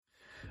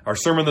Our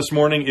sermon this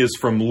morning is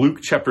from Luke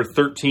chapter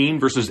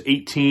 13, verses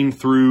 18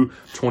 through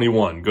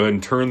 21. Go ahead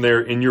and turn there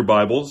in your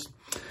Bibles.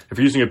 If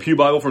you're using a Pew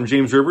Bible from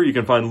James River, you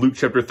can find Luke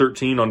chapter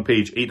 13 on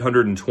page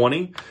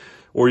 820,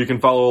 or you can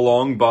follow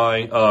along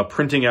by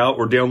printing out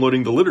or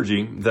downloading the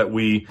liturgy that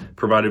we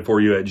provided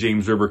for you at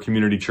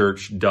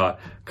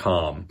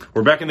jamesrivercommunitychurch.com.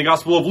 We're back in the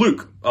Gospel of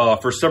Luke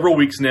for several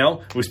weeks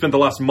now. We spent the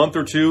last month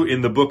or two in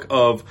the book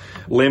of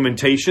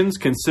Lamentations,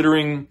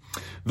 considering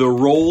the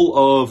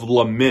role of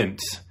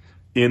lament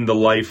in the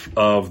life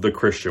of the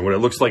Christian, what it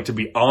looks like to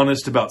be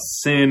honest about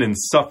sin and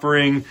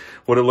suffering,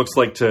 what it looks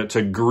like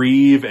to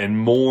grieve and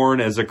mourn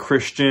as a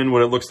Christian,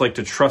 what it looks like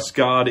to trust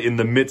God in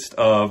the midst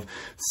of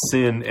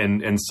sin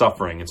and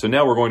suffering. And so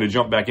now we're going to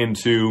jump back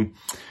into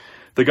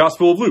the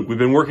Gospel of Luke. We've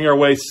been working our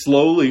way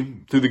slowly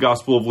through the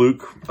Gospel of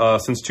Luke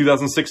since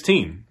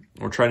 2016.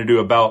 We're trying to do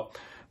about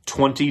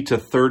 20 to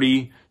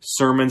 30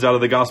 sermons out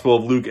of the Gospel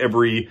of Luke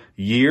every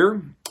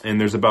year. And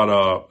there's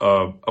about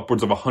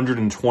upwards of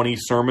 120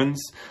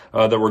 sermons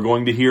that we're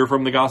going to hear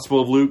from the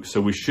Gospel of Luke. So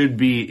we should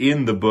be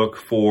in the book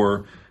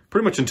for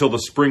pretty much until the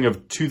spring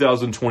of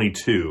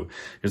 2022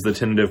 is the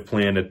tentative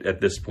plan at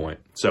this point.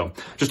 So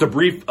just a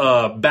brief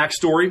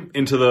backstory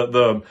into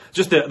the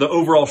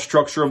overall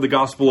structure of the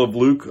Gospel of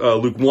Luke.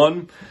 Luke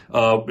 1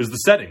 is the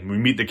setting. We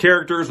meet the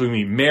characters. We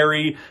meet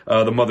Mary,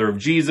 the mother of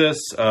Jesus.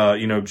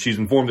 She's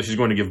informed that she's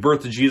going to give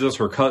birth to Jesus.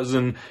 Her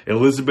cousin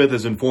Elizabeth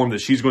is informed that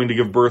she's going to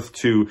give birth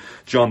to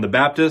John the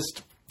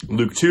Baptist.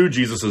 Luke 2,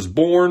 Jesus is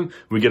born.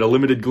 We get a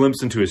limited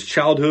glimpse into his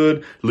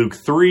childhood. Luke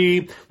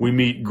 3, we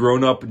meet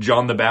grown-up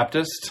John the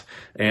Baptist,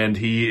 and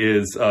he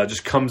is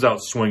just comes out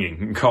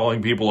swinging,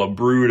 calling people a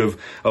brood of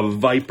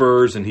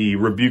vipers, and he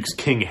rebukes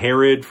King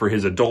Herod for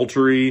his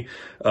adultery,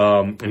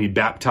 and he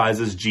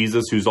baptizes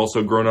Jesus, who's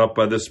also grown up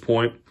by this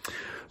point.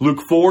 Luke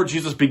 4,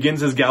 Jesus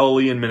begins his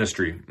Galilean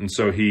ministry. And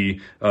so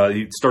he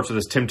starts with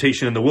his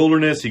temptation in the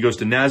wilderness. He goes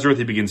to Nazareth.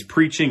 He begins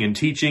preaching and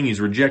teaching. He's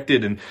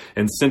rejected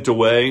and sent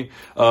away.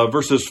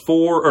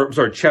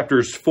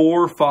 Chapters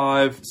 4,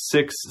 5,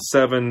 6,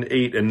 7,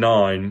 8, and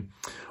 9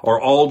 are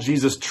all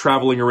Jesus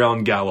traveling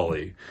around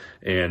Galilee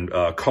and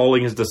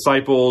calling his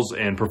disciples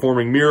and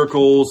performing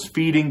miracles,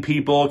 feeding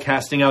people,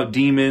 casting out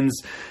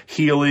demons,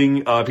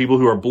 healing people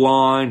who are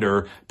blind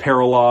or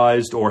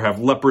paralyzed or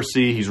have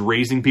leprosy. He's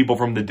raising people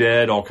from the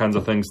dead, all kinds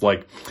of things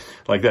like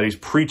that. He's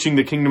preaching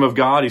the kingdom of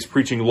God. He's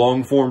preaching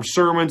long-form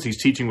sermons.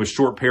 He's teaching with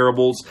short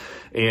parables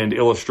and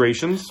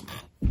illustrations.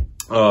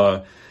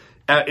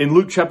 In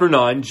Luke chapter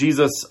 9,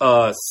 Jesus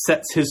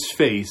sets his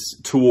face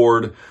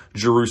toward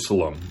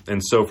Jerusalem.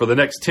 And so for the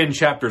next 10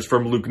 chapters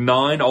from Luke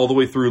 9 all the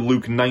way through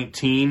Luke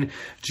 19,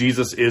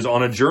 Jesus is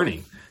on a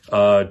journey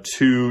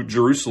to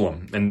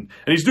Jerusalem. And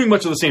he's doing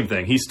much of the same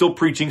thing. He's still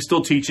preaching,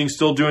 still teaching,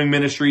 still doing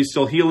ministry,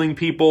 still healing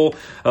people,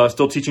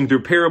 still teaching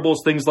through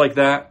parables, things like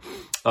that.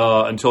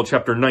 Until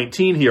chapter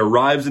 19, he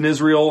arrives in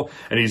Israel,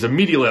 and he's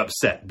immediately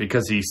upset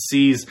because he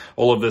sees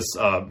all of this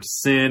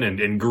sin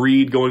and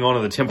greed going on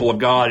in the temple of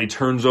God. He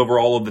turns over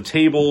all of the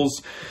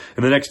tables.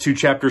 In the next 2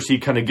 chapters, he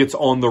kind of gets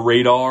on the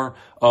radar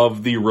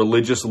of the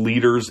religious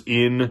leaders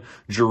in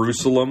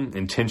Jerusalem,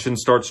 and tension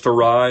starts to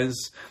rise.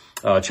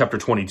 Chapter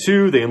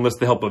 22, they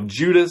enlist the help of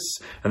Judas,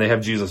 and they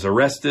have Jesus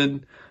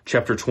arrested.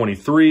 Chapter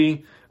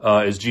 23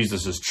 is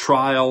Jesus'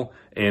 trial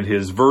and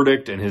his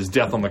verdict and his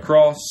death on the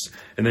cross.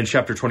 And then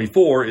chapter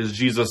 24 is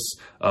Jesus'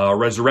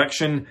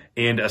 resurrection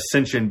and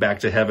ascension back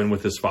to heaven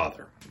with his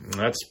Father. And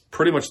that's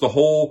pretty much the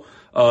whole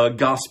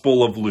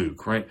Gospel of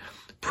Luke, right?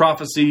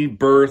 Prophecy,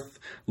 birth,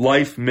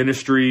 life,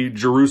 ministry,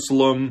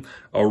 Jerusalem,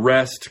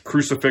 arrest,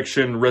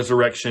 crucifixion,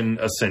 resurrection,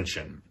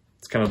 ascension.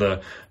 It's kind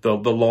of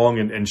the long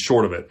and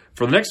short of it.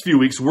 For the next few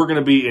weeks, we're going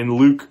to be in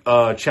Luke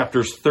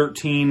chapters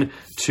 13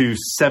 to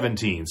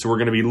 17. So we're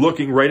going to be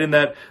looking right in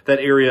that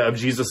area of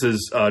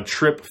Jesus's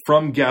trip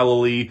from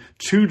Galilee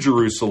to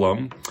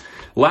Jerusalem.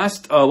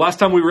 Last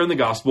time we were in the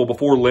gospel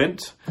before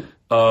Lent,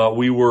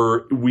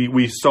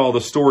 we saw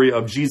the story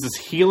of Jesus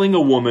healing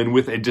a woman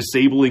with a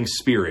disabling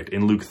spirit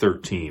in Luke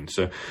 13.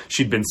 So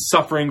she'd been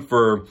suffering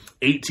for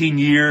 18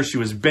 years. She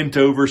was bent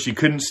over. She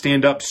couldn't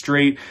stand up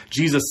straight.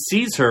 Jesus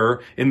sees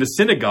her in the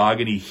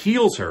synagogue and he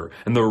heals her.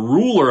 And the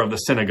ruler of the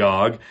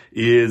synagogue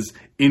is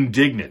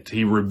indignant.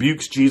 He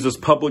rebukes Jesus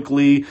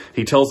publicly.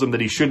 He tells him that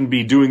he shouldn't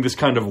be doing this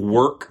kind of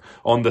work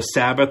on the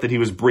Sabbath, that he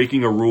was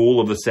breaking a rule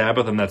of the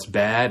Sabbath, and that's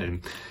bad.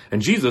 And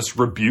Jesus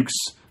rebukes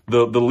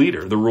the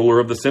leader, the ruler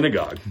of the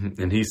synagogue.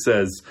 And he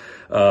says,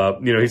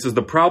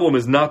 the problem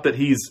is not that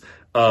he's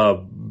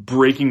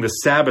breaking the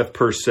Sabbath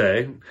per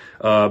se,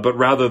 but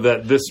rather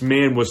that this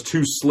man was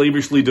too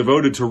slavishly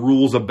devoted to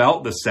rules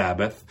about the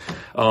Sabbath,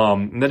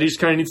 and that he just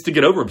kind of needs to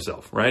get over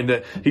himself, right?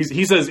 That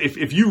he says,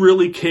 if you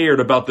really cared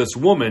about this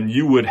woman,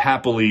 you would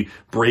happily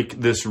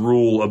break this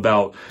rule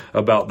about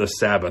the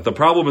Sabbath. The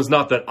problem is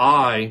not that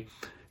I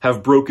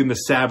have broken the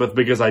Sabbath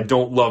because I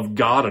don't love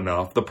God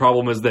enough. The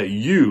problem is that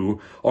you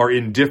are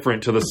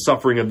indifferent to the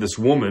suffering of this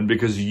woman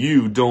because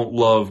you don't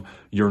love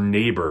your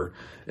neighbor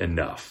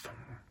enough.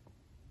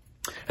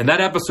 And that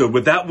episode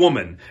with that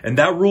woman and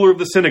that ruler of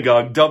the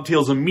synagogue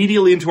dovetails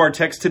immediately into our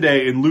text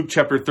today in Luke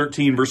chapter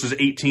 13, verses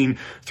 18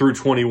 through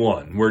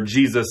 21, where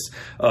Jesus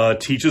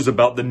teaches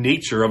about the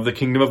nature of the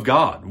kingdom of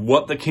God,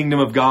 what the kingdom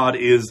of God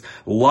is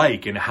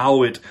like and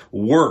how it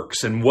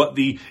works, and what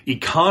the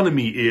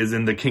economy is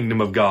in the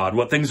kingdom of God,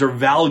 what things are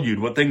valued,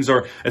 what things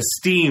are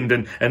esteemed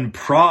and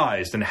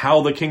prized, and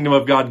how the kingdom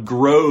of God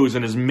grows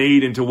and is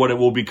made into what it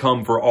will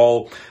become for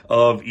all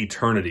of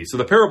eternity. So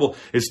the parable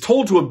is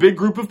told to a big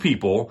group of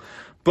people,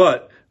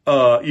 but,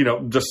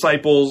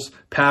 disciples,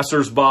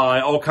 passersby,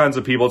 all kinds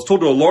of people. It's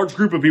told to a large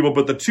group of people,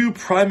 but the two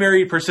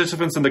primary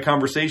participants in the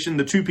conversation,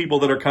 the two people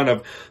that are kind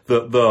of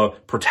the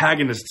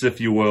protagonists,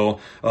 if you will,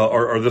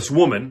 are this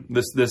woman,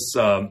 this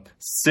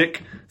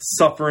sick,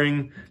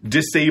 suffering,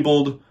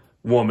 disabled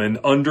woman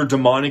under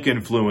demonic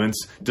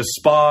influence,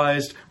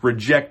 despised,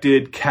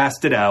 rejected,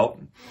 casted out.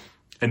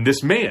 And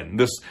this man,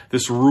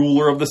 this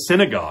ruler of the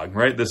synagogue,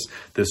 right?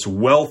 This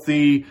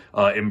wealthy,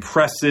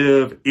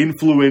 impressive,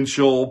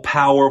 influential,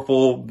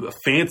 powerful,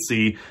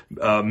 fancy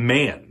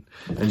man.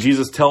 And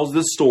Jesus tells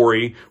this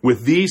story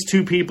with these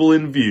two people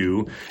in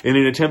view in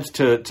an attempt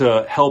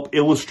to help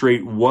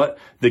illustrate what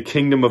the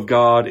kingdom of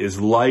God is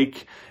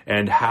like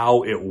and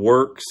how it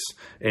works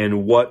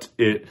and what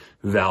it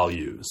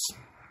values.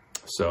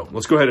 So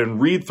let's go ahead and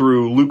read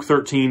through Luke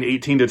 13,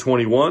 18 to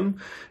 21,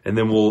 and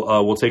then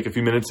we'll take a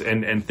few minutes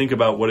and think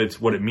about what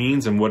it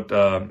means and what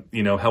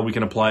how we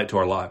can apply it to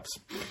our lives.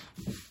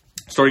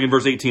 Starting in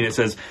verse 18, it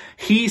says,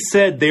 "He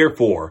said,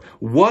 therefore,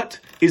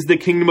 what is the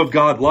kingdom of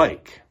God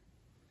like?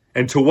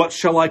 And to what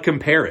shall I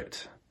compare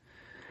it?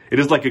 It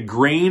is like a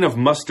grain of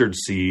mustard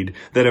seed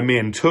that a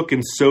man took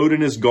and sowed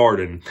in his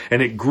garden,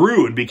 and it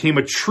grew and became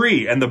a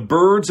tree, and the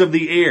birds of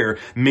the air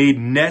made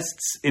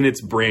nests in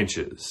its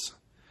branches."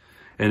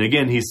 And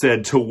again, he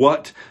said, "To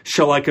what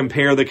shall I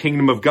compare the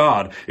kingdom of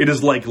God? It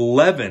is like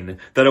leaven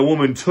that a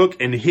woman took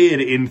and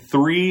hid in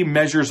 3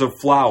 measures of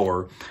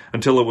flour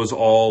until it was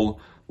all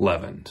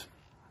leavened."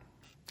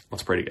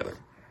 Let's pray together.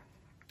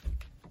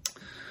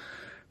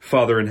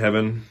 Father in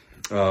heaven,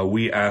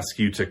 we ask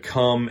you to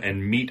come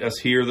and meet us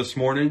here this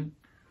morning.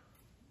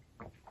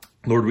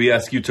 Lord, we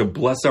ask you to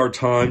bless our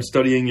time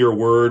studying your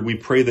word. We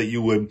pray that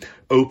you would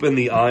open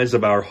the eyes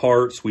of our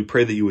hearts. We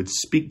pray that you would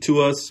speak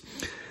to us.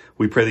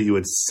 We pray that you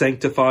would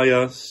sanctify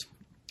us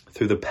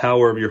through the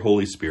power of your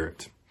Holy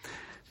Spirit.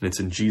 And it's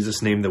in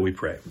Jesus' name that we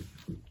pray.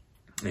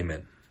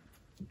 Amen.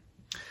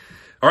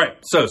 All right,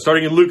 so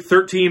starting in Luke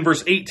 13,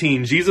 verse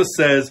 18, Jesus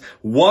says,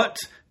 "What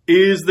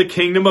is the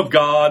kingdom of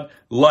God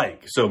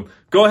like?" So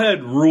go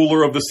ahead,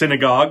 ruler of the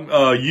synagogue.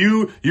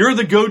 You're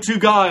the go-to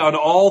guy on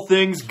all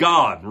things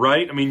God,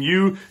 right? I mean,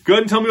 you go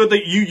ahead and tell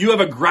me you have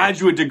a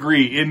graduate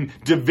degree in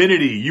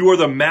divinity. You are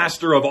the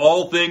master of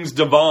all things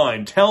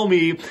divine. Tell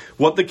me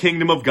what the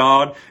kingdom of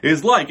God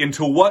is like, and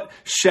to what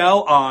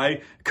shall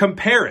I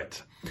compare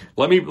it?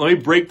 Let me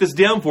break this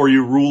down for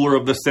you, ruler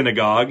of the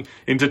synagogue,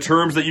 into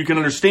terms that you can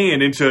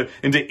understand, into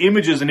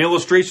images and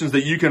illustrations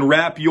that you can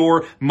wrap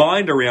your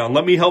mind around.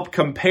 Let me help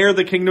compare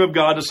the kingdom of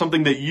God to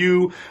something that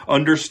you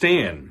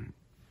understand.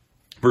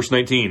 Verse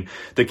 19,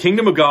 "The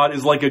kingdom of God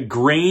is like a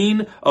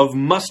grain of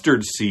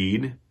mustard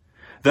seed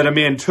that a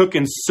man took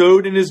and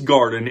sowed in his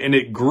garden, and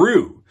it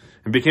grew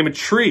and became a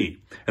tree,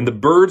 and the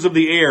birds of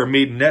the air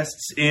made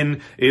nests in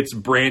its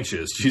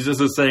branches."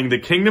 Jesus is saying the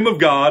kingdom of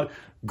God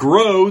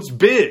grows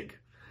big.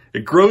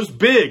 It grows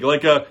big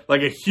like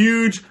a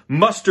huge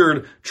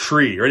mustard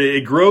tree, right?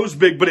 It grows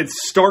big, but it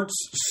starts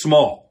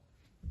small.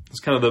 It's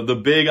kind of the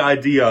big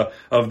idea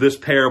of this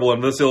parable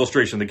and this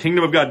illustration. The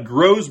kingdom of God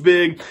grows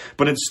big,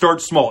 but it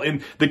starts small.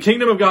 And the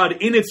kingdom of God,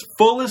 in its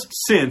fullest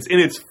sense, in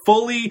its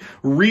fully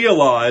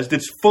realized,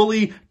 its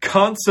fully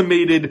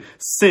consummated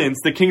sense,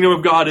 the kingdom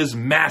of God is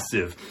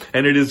massive,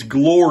 and it is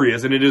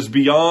glorious, and it is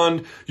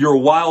beyond your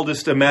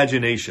wildest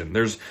imagination.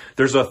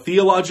 There's a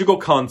theological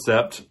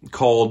concept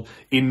called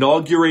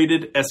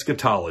inaugurated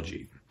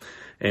eschatology.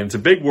 And it's a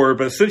big word,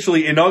 but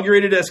essentially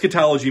inaugurated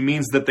eschatology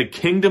means that the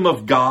kingdom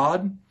of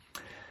God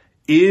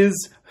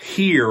is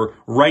here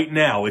right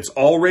now. It's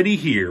already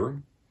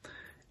here,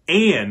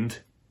 and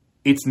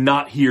it's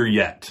not here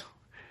yet.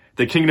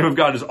 The kingdom of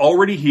God is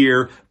already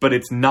here, but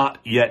it's not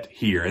yet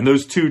here. And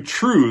those two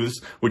truths,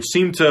 which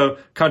seem to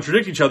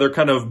contradict each other,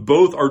 kind of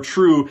both are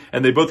true,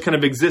 and they both kind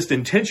of exist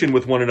in tension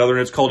with one another,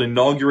 and it's called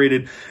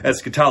inaugurated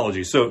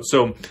eschatology.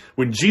 So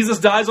when Jesus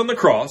dies on the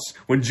cross,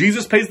 when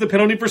Jesus pays the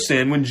penalty for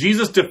sin, when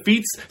Jesus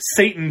defeats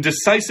Satan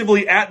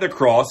decisively at the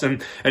cross,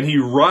 and he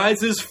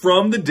rises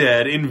from the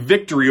dead in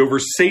victory over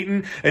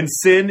Satan and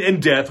sin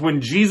and death,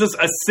 when Jesus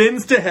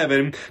ascends to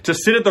heaven to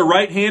sit at the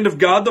right hand of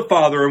God the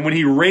Father, and when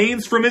he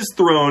reigns from his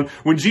throne,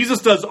 when Jesus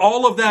does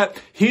all of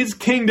that, his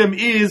kingdom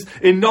is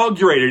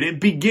inaugurated. It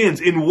begins.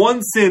 In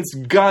one sense,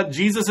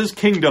 Jesus'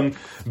 kingdom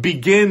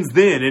begins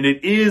then, and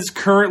it is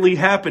currently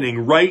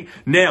happening right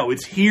now.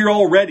 It's here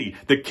already.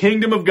 The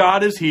kingdom of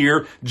God is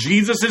here.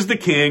 Jesus is the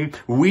king.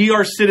 We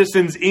are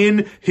citizens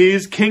in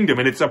his kingdom,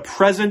 and it's a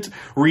present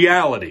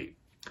reality.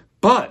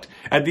 But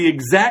at the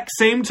exact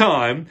same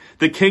time,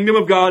 the kingdom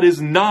of God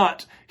is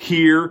not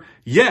here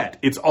yet.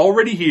 It's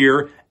already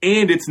here,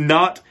 and it's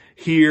not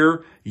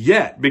here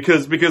yet.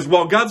 Because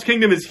while God's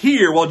kingdom is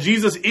here, while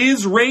Jesus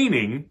is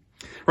reigning,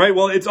 right?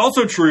 Well, it's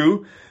also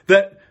true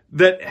that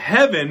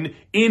heaven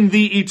in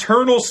the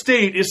eternal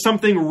state is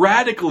something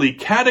radically,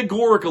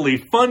 categorically,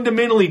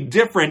 fundamentally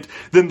different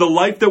than the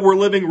life that we're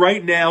living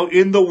right now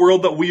in the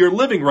world that we are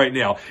living right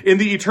now. In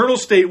the eternal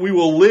state, we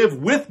will live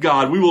with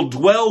God. We will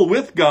dwell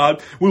with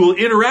God. We will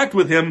interact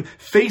with Him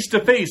face to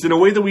face in a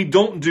way that we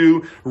don't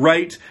do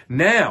right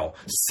now.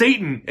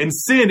 Satan and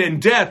sin and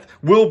death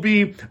will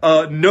be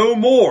no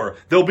more.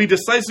 They'll be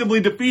decisively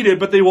defeated,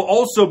 but they will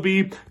also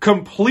be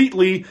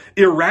completely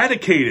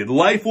eradicated.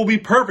 Life will be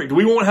perfect.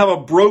 We won't have a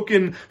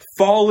broken,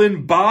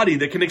 fallen body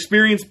that can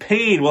experience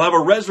pain. We'll have a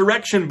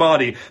resurrection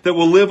body that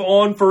will live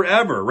on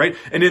forever, right?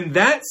 And in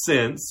that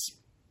sense,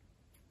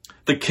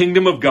 the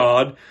kingdom of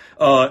God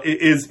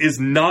is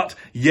not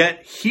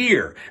yet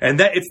here. And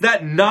that it's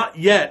that not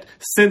yet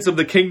sense of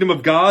the kingdom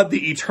of God,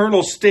 the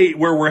eternal state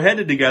where we're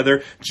headed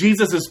together.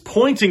 Jesus is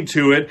pointing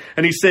to it,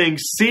 and He's saying,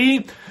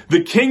 see,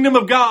 the kingdom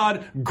of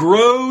God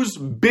grows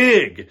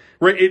big.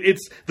 Right?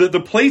 It's the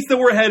place that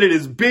we're headed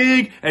is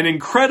big and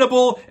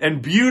incredible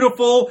and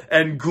beautiful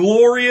and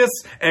glorious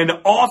and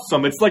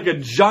awesome. It's like a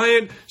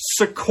giant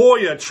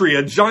sequoia tree,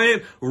 a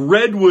giant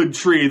redwood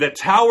tree that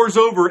towers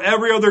over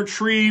every other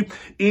tree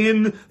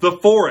in the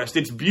forest.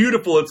 It's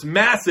beautiful. It's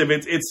massive.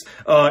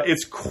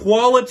 It's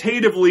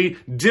qualitatively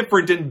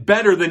different and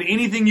better than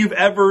anything you've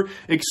ever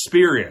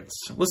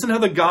experienced. Listen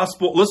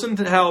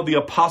to how the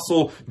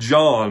Apostle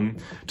John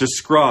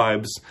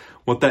describes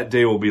what that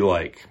day will be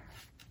like.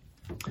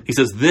 He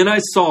says, then I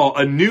saw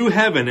a new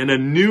heaven and a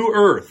new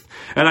earth,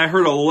 and I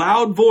heard a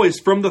loud voice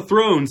from the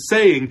throne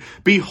saying,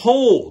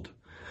 behold,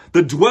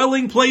 the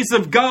dwelling place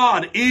of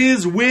God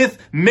is with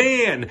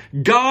man.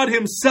 God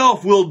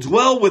Himself will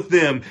dwell with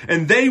them,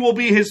 and they will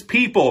be His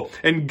people,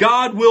 and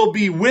God will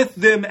be with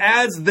them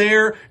as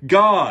their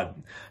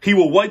God. He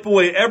will wipe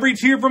away every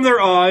tear from their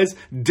eyes.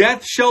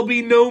 Death shall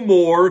be no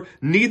more,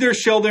 neither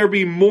shall there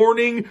be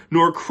mourning,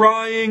 nor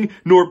crying,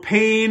 nor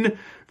pain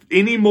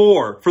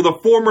anymore, for the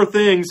former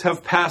things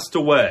have passed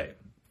away.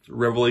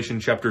 Revelation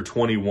chapter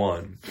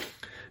 21. And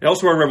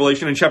elsewhere in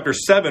Revelation, in chapter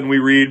 7, we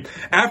read,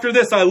 after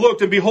this I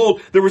looked, and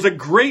behold, there was a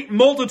great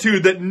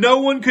multitude that no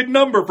one could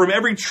number, from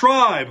every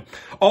tribe,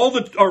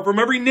 from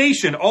every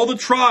nation, all the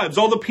tribes,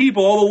 all the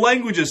people, all the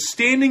languages,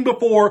 standing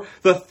before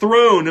the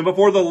throne and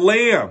before the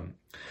Lamb.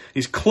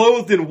 He's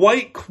clothed in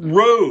white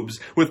robes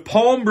with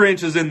palm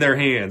branches in their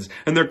hands.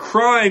 And they're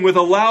crying with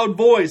a loud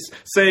voice,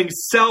 saying,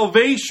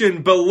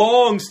 salvation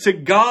belongs to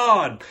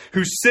God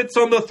who sits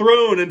on the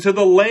throne and to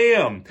the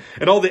Lamb.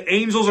 And all the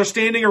angels are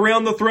standing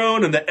around the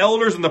throne, and the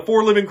elders and the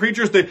four living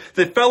creatures,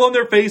 they fell on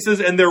their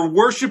faces, and they're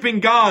worshiping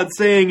God,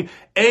 saying,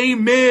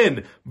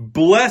 Amen.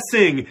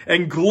 Blessing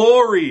and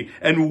glory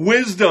and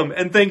wisdom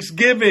and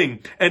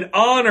thanksgiving and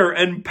honor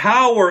and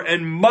power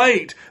and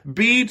might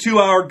be to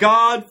our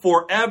God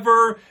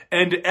forever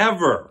and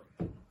ever.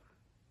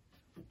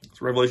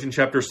 Revelation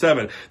chapter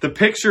 7. The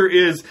picture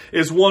is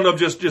one of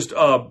just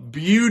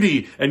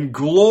beauty and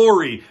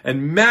glory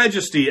and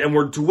majesty, and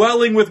we're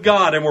dwelling with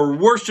God, and we're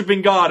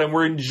worshiping God, and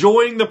we're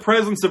enjoying the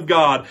presence of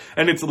God,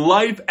 and it's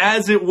life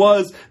as it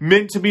was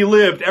meant to be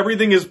lived.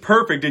 Everything is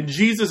perfect, and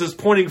Jesus is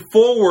pointing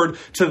forward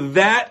to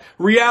that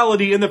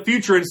reality in the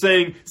future and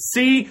saying,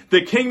 see,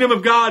 the kingdom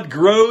of God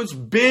grows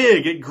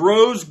big, it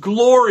grows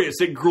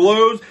glorious, it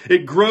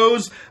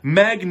grows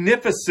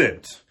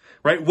magnificent.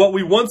 Right? What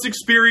we once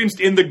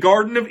experienced in the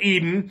Garden of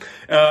Eden,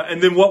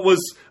 and then what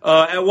was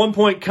at one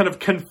point kind of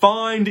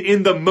confined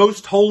in the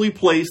most holy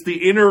place,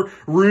 the inner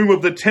room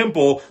of the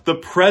temple, the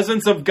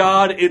presence of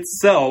God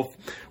itself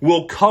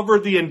will cover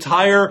the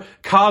entire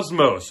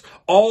cosmos.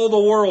 All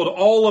the world,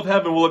 all of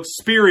heaven will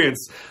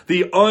experience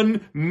the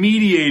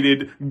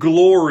unmediated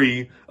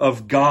glory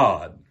of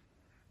God.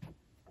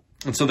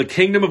 And so the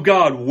kingdom of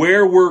God,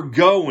 where we're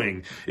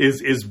going,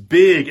 is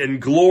big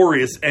and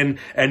glorious and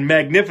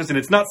magnificent.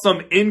 It's not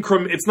some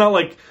increment. It's not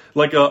like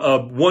a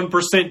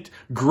 1%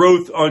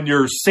 growth on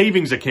your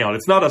savings account.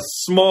 It's not a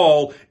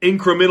small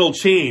incremental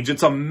change.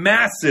 It's a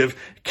massive,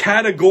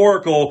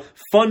 categorical,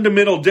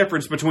 fundamental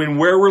difference between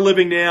where we're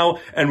living now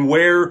and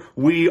where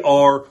we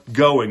are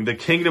going. The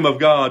kingdom of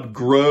God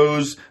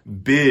grows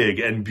big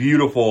and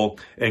beautiful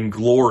and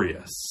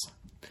glorious.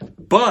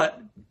 But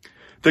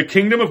the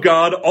kingdom of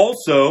God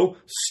also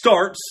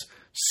starts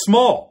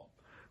small,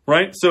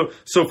 right? So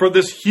for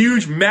this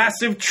huge,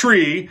 massive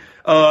tree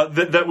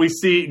that we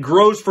see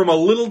grows from a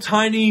little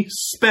tiny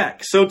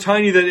speck, so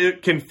tiny that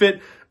it can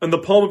fit in the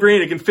palm of your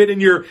hand. It can fit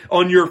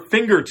on your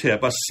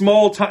fingertip, a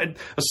small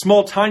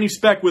tiny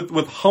speck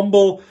with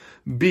humble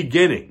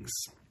beginnings.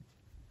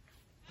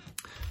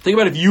 Think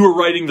about if you were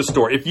writing the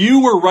story. If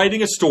you were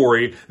writing a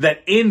story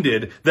that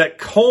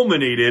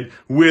culminated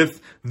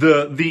with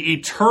the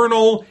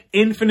eternal,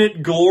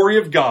 infinite glory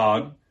of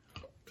God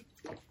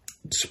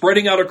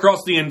spreading out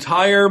across the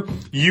entire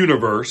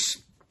universe,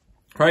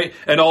 right?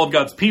 And all of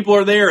God's people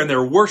are there and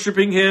they're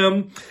worshiping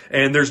him,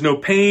 and there's no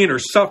pain or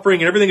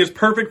suffering, and everything is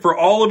perfect for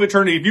all of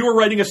eternity. If you were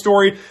writing a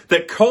story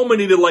that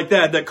culminated like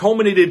that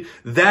culminated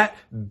that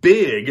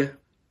big,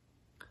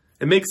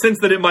 it makes sense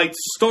that it might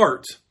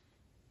start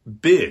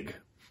big.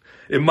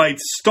 It might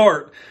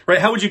start, right?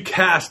 How would you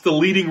cast the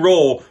leading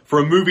role for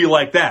a movie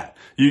like that?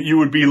 You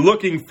would be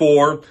looking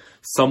for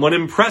someone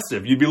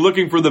impressive. You'd be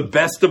looking for the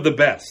best of the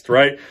best,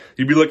 right?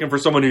 You'd be looking for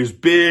someone who's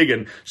big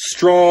and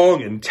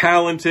strong and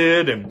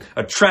talented and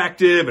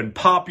attractive and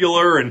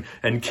popular and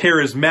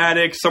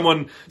charismatic.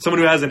 Someone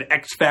who has an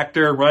X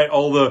factor, right?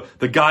 All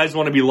the guys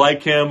want to be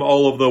like him.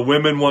 All of the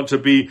women want to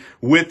be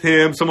with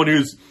him. Someone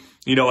who's,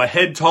 a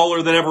head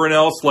taller than everyone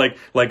else,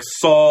 like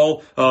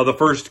Saul, the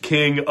first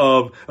king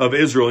of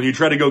Israel. And you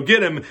try to go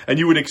get him, and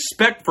you would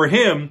expect for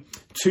him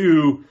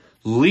to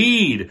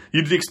lead.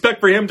 You'd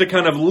expect for him to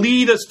kind of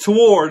lead us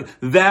toward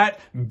that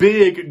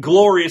big,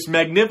 glorious,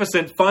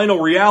 magnificent final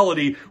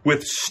reality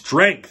with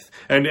strength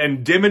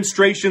and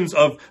demonstrations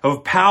of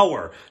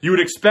power. You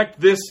would expect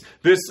this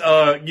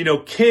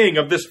king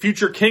of this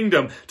future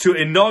kingdom to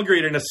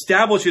inaugurate and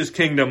establish his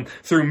kingdom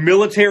through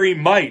military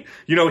might.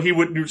 He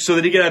would, so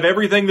that he could have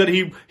everything that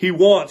he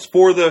wants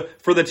for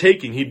the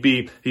taking. He'd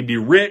be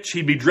rich.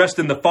 He'd be dressed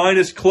in the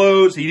finest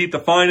clothes. He'd eat the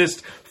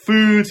finest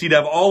foods. He'd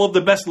have all of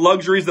the best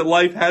luxuries that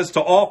life has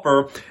to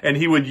offer, and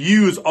he would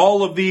use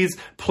all of these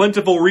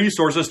plentiful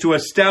resources to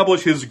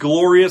establish his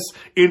glorious,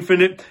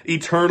 infinite,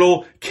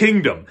 eternal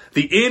kingdom.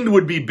 The end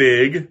would be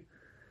big,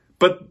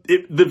 but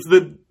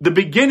the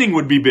beginning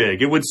would be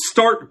big. It would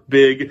start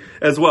big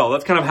as well.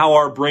 That's kind of how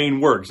our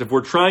brain works. If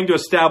we're trying to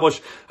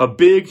establish a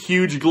big,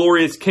 huge,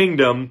 glorious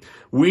kingdom,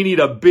 we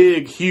need a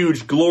big,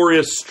 huge,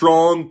 glorious,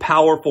 strong,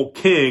 powerful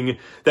king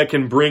that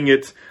can bring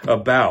it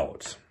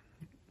about.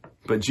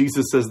 But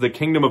Jesus says the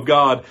kingdom of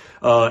God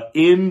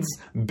ends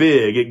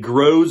big. It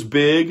grows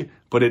big,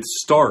 but it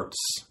starts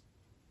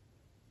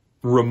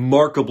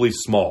remarkably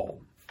small.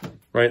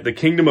 Right? The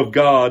kingdom of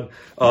God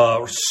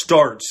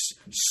starts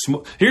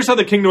small. Here's how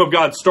the kingdom of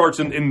God starts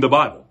in the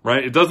Bible.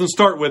 Right? It doesn't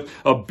start with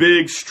a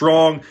big,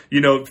 strong,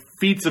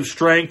 feats of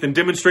strength and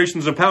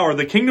demonstrations of power.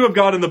 The kingdom of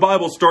God in the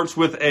Bible starts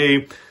with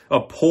a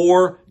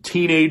poor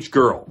teenage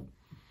girl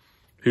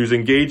who's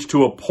engaged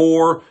to a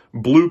poor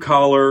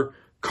blue-collar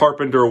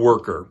carpenter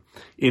worker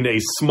in a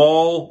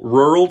small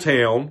rural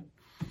town,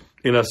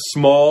 in a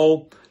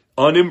small,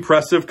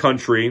 unimpressive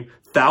country,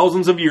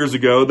 thousands of years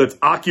ago, that's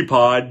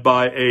occupied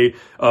by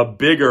a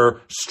bigger,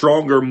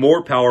 stronger,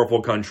 more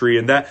powerful country.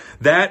 And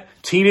that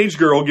teenage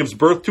girl gives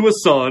birth to a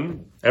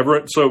son.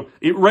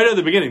 Right at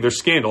the beginning, there's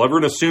scandal.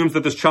 Everyone assumes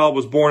that this child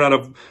was born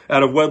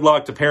out of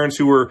wedlock to parents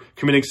who were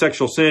committing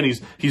sexual sin.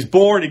 He's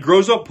born, he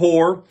grows up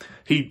poor.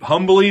 He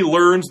humbly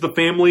learns the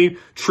family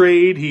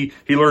trade. He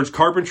learns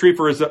carpentry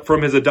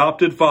from his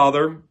adopted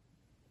father.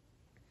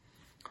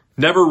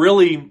 Never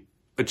really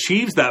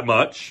achieves that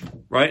much,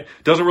 right?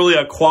 Doesn't really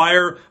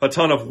acquire a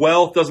ton of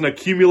wealth, doesn't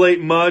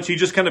accumulate much. He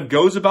just kind of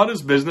goes about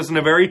his business in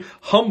a very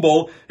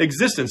humble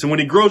existence. And when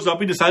he grows up,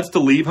 he decides to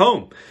leave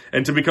home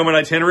and to become an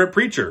itinerant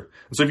preacher.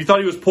 And so if you thought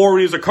he was poor when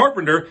he was a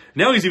carpenter,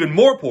 now he's even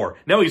more poor.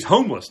 Now he's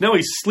homeless. Now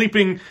he's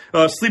sleeping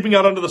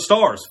out under the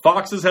stars.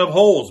 Foxes have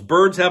holes,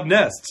 birds have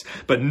nests,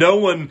 but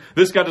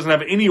this guy doesn't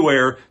have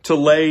anywhere to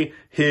lay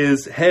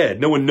his head.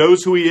 No one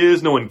knows who he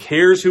is. No one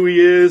cares who he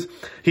is.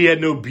 He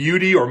had no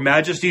beauty or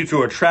majesty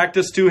to attract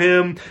us to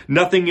him.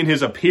 Nothing in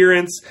his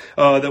appearance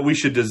that we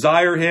should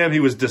desire him.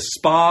 He was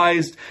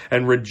despised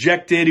and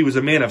rejected. He was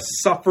a man of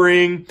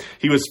suffering.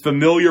 He was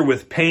familiar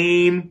with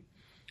pain,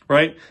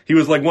 right? He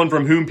was like one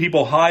from whom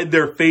people hide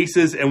their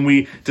faces, and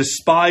we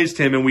despised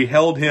him and we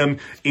held him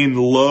in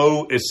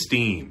low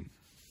esteem.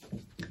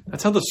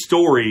 That's how the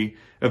story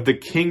of the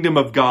kingdom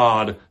of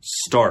God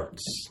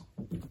starts.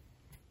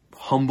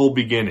 Humble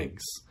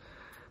beginnings,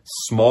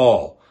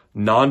 small,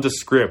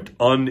 nondescript,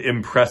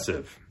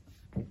 unimpressive.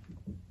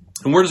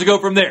 And where does it go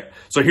from there?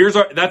 So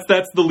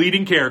that's the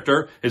leading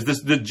character, is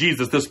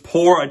Jesus, this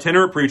poor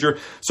itinerant preacher.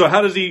 So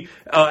how does he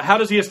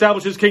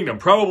establish his kingdom?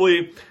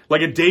 Probably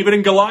like a David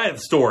and Goliath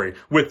story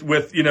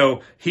with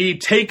he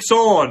takes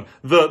on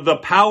the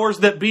powers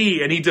that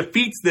be, and he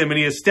defeats them, and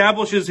he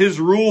establishes his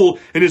rule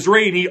and his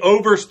reign. He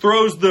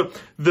overthrows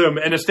them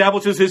and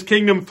establishes his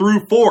kingdom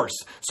through force.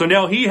 So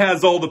now he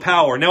has all the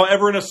power. Now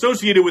everyone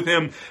associated with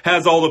him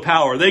has all the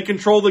power. They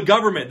control the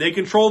government. They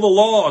control the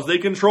laws. They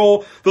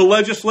control the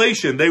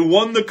legislation. They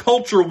won the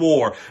culture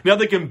war. Now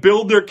they can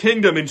build their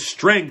kingdom in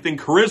strength and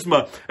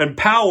charisma and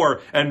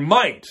power and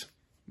might.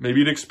 Maybe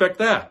you'd expect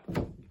that.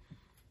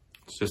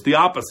 It's just the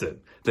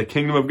opposite. The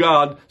kingdom of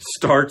God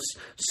starts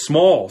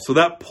small. So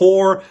that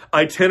poor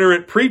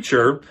itinerant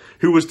preacher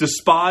who was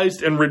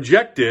despised and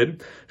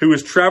rejected, who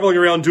was traveling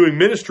around doing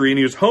ministry, and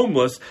he was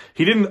homeless,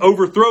 he didn't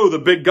overthrow the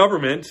big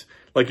government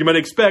like you might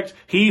expect.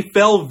 He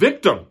fell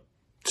victim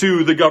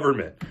to the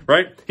government,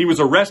 right? He was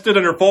arrested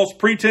under false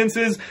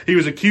pretenses. He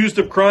was accused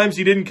of crimes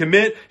he didn't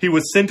commit. He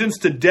was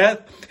sentenced to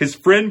death. His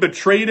friend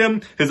betrayed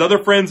him. His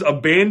other friends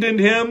abandoned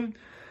him.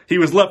 He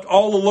was left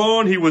all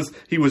alone. He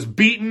was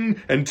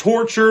beaten and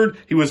tortured.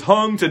 He was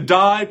hung to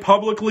die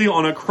publicly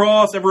on a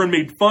cross. Everyone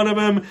made fun of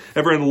him.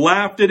 Everyone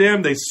laughed at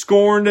him. They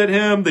scorned at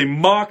him. They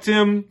mocked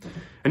him.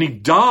 And he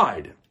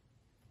died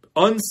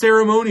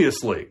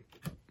unceremoniously.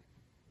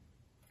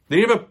 They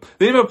didn't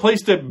have a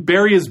place to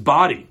bury his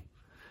body.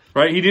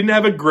 Right? He didn't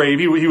have a grave.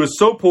 He was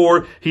so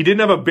poor, he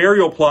didn't have a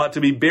burial plot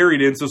to be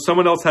buried in, so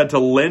someone else had to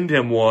lend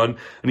him one,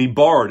 and he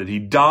borrowed it. He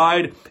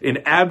died in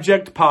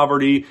abject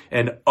poverty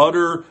and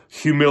utter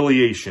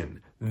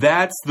humiliation.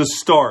 That's the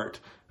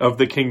start of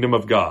the kingdom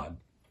of God.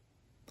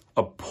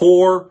 A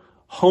poor,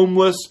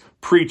 homeless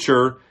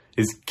preacher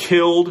is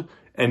killed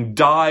and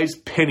dies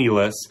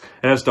penniless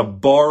and has to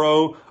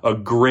borrow a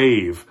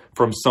grave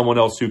from someone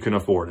else who can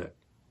afford it.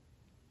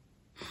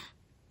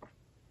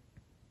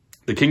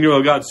 The kingdom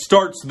of God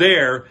starts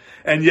there,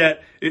 and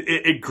yet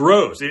it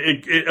grows.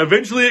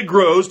 Eventually it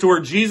grows to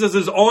where Jesus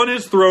is on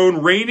his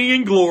throne, reigning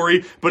in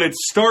glory, but it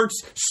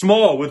starts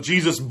small with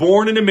Jesus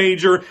born in a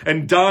manger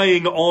and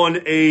dying on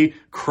a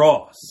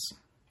cross.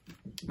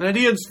 The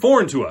idea is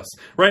foreign to us,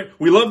 right?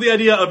 We love the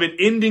idea of it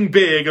ending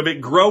big, of it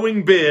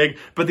growing big,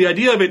 but the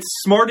idea of it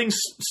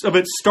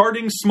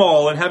starting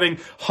small and having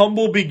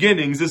humble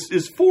beginnings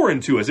is foreign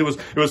to us. It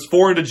was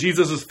foreign to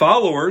Jesus'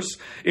 followers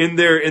in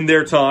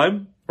their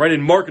time. Right,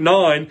 in Mark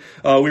 9,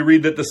 we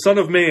read that the Son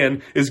of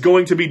Man is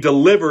going to be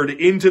delivered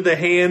into the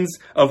hands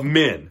of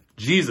men.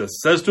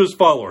 Jesus says to his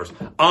followers,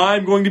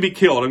 I'm going to be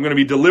killed. I'm going to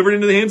be delivered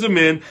into the hands of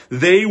men.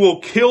 They will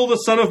kill the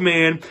Son of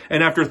Man,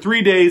 and after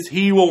 3 days,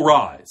 he will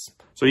rise.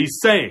 So he's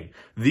saying,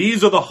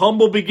 these are the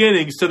humble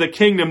beginnings to the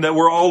kingdom that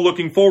we're all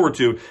looking forward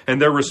to.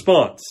 And their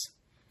response,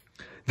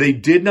 they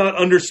did not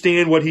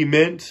understand what he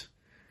meant,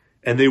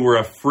 and they were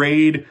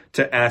afraid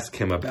to ask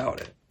him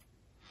about it.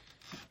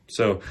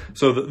 So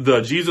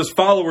the Jesus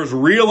followers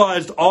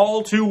realized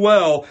all too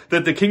well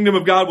that the kingdom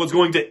of God was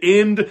going to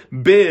end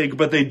big,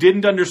 but they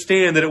didn't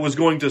understand that it was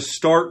going to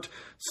start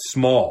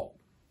small.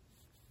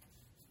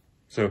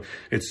 So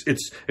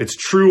it's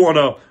true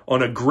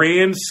on a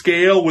grand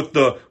scale with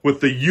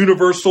the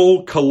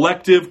universal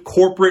collective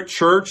corporate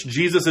church.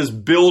 Jesus is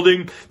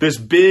building this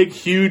big,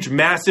 huge,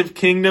 massive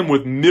kingdom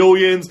with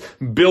millions,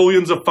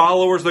 billions of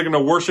followers that are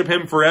going to worship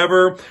him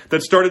forever.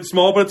 That started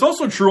small, but it's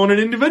also true on an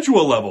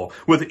individual level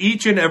with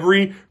each and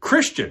every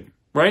Christian,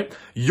 right?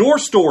 Your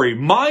story,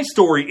 my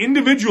story,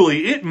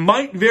 individually, it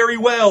might very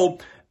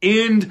well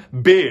end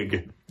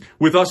big,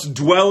 with us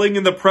dwelling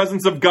in the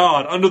presence of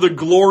God, under the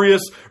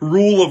glorious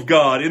rule of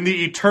God, in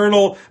the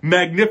eternal,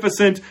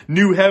 magnificent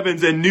new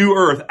heavens and new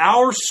earth.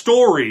 Our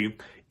story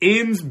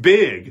ends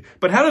big.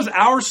 But how does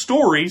our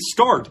story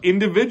start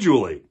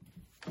individually?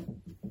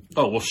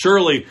 Oh, well,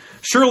 surely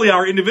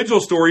our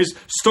individual stories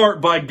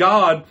start by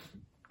God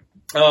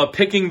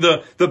picking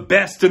the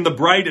best and the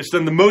brightest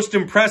and the most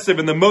impressive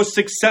and the most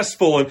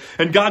successful.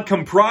 And God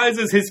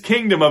comprises his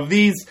kingdom of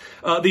these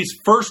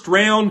first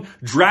round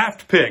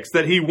draft picks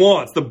that he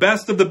wants. The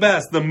best of the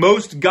best, the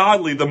most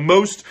godly, the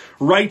most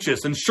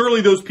righteous. And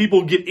surely those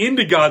people get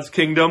into God's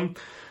kingdom.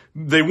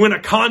 They win a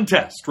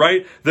contest,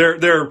 right?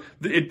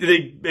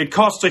 It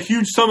costs a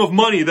huge sum of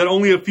money that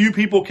only a few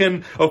people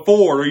can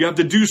afford, or you have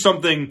to do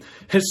something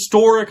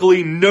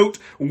historically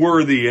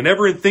noteworthy, and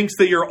everyone thinks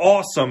that you're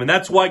awesome, and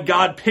that's why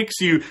God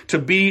picks you to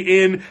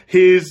be in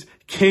his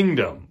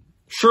kingdom.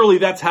 Surely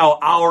that's how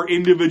our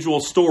individual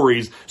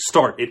stories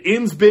start. It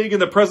ends big in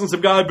the presence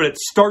of God, but it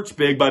starts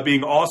big by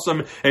being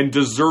awesome and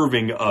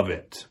deserving of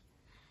it.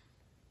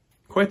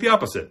 Quite the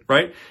opposite,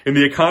 right? In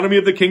the economy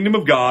of the kingdom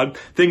of God,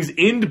 things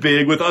end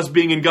big with us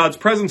being in God's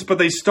presence, but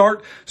they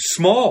start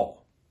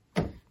small,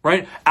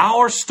 right?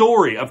 Our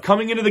story of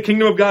coming into the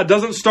kingdom of God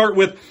doesn't start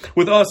with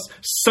us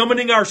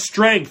summoning our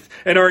strength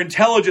and our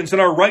intelligence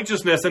and our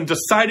righteousness and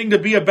deciding to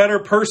be a better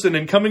person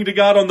and coming to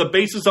God on the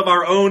basis of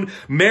our own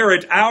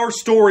merit. Our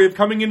story of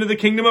coming into the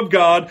kingdom of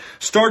God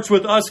starts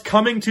with us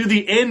coming to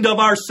the end of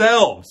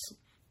ourselves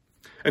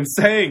and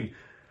saying,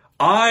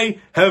 I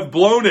have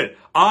blown it.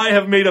 I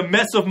have made a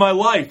mess of my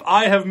life.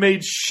 I have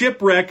made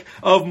shipwreck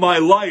of my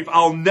life.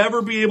 I'll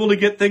never be able to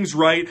get things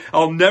right.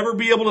 I'll never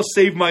be able to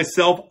save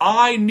myself.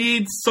 I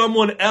need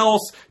someone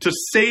else to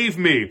save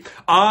me.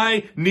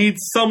 I need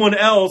someone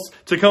else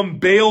to come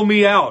bail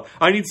me out.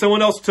 I need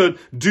someone else to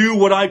do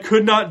what I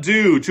could not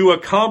do, to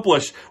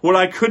accomplish what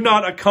I could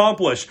not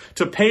accomplish,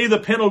 to pay the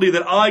penalty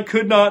that I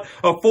could not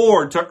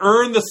afford, to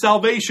earn the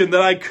salvation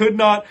that I could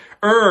not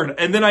earn.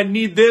 And then I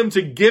need them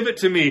to give it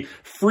to me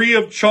free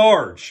of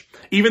charge,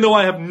 even though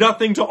I have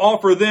nothing to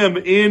offer them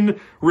in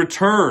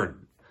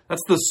return.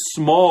 That's the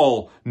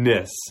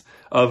smallness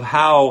of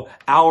how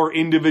our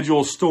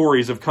individual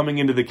stories of coming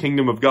into the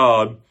kingdom of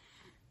God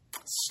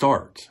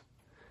start,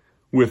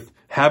 with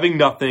having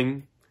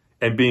nothing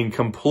and being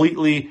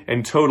completely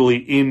and totally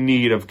in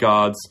need of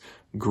God's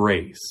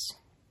grace.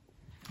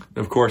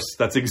 Of course,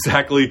 that's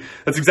exactly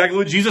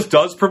what Jesus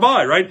does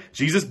provide, right?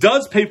 Jesus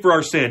does pay for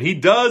our sin. He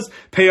does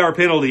pay our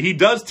penalty. He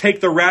does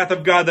take the wrath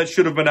of God that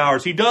should have been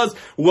ours. He does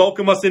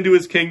welcome us into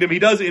his kingdom. He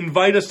does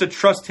invite us to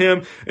trust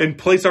him and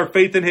place our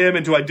faith in him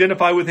and to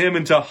identify with him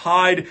and to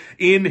hide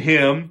in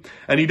him.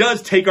 And he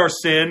does take our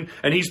sin,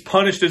 and he's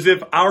punished as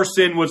if our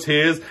sin was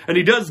his. And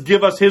he does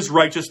give us his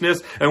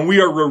righteousness, and we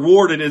are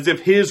rewarded as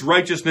if his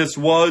righteousness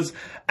was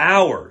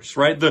ours,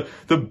 right?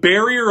 The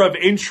barrier of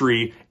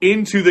entry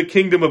into the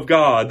kingdom of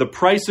God, the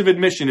price of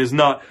admission is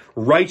not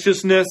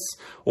righteousness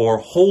or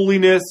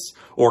holiness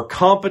or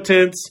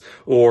competence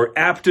or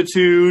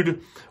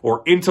aptitude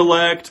or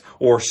intellect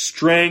or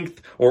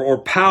strength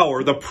or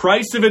power. The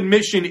price of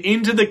admission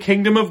into the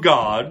kingdom of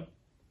God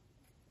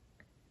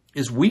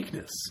is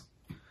weakness.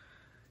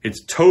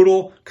 It's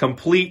total,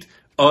 complete,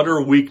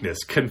 utter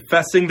weakness.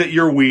 Confessing that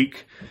you're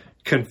weak,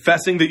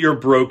 confessing that you're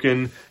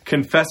broken,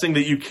 confessing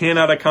that you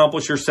cannot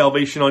accomplish your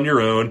salvation on your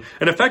own,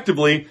 and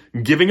effectively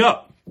giving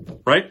up,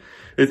 right?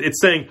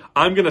 It's saying,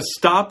 I'm going to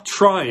stop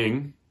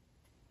trying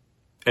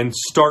and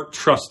start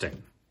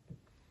trusting.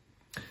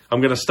 I'm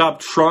going to stop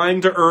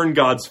trying to earn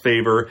God's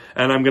favor,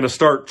 and I'm going to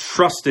start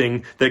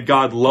trusting that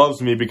God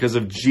loves me because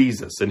of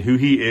Jesus and who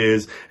he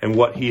is and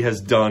what he has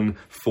done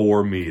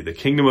for me. The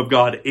kingdom of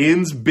God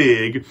ends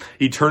big,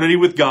 eternity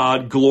with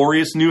God,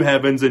 glorious new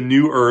heavens and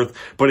new earth,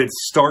 but it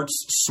starts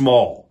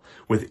small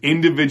with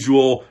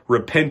individual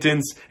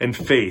repentance and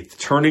faith,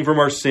 turning from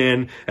our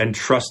sin and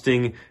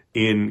trusting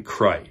in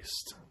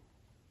Christ.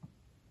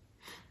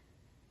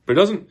 But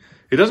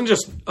it doesn't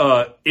just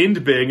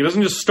end big. It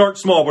doesn't just start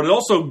small, but it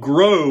also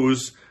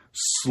grows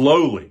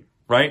slowly,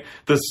 right?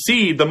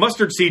 The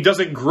mustard seed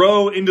doesn't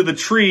grow into the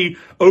tree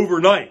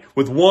overnight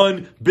with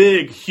one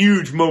big,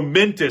 huge,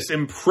 momentous,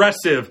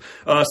 impressive,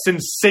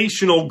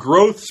 sensational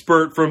growth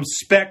spurt from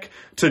speck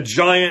to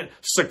giant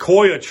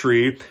sequoia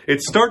tree.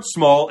 It starts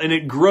small and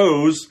it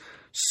grows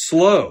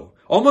slow,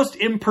 almost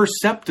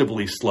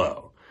imperceptibly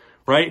slow,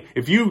 right?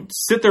 If you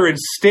sit there and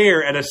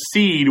stare at a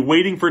seed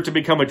waiting for it to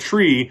become a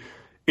tree,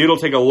 it'll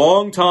take a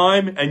long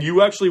time, and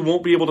you actually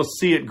won't be able to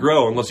see it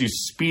grow unless you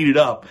speed it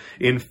up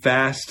in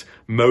fast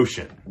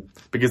motion.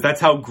 Because that's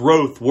how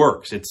growth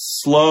works.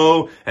 It's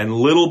slow and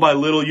little by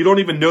little. You don't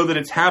even know that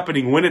it's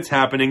happening when it's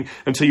happening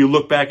until you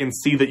look back and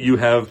see that you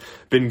have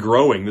been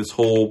growing this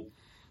whole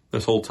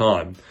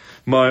time.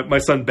 My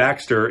son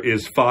Baxter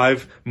is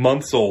 5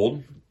 months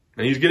old,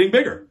 and he's getting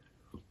bigger.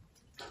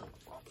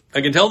 I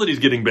can tell that he's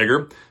getting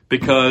bigger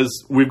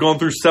because we've gone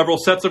through several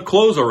sets of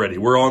clothes already.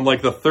 We're on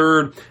like the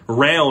third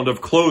round of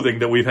clothing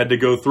that we've had to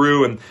go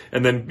through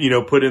and then,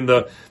 put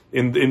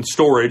in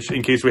storage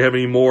in case we have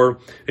any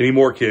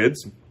more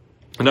kids.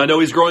 And I know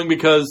he's growing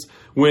because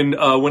when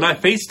I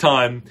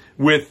FaceTime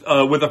with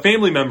a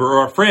family member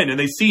or a friend and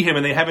they see him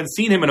and they haven't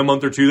seen him in a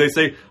month or two, they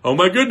say, "Oh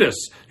my goodness,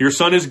 your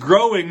son is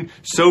growing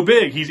so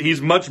big. He's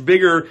much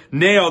bigger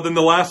now than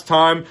the last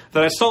time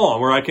that I saw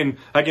him." Or I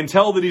can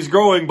tell that he's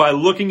growing by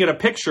looking at a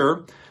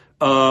picture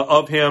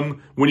of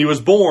him when he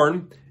was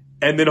born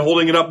and then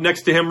holding it up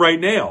next to him right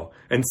now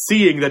and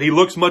seeing that he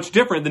looks much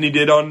different than he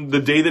did on the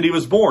day that he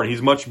was born.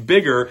 He's much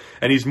bigger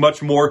and he's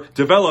much more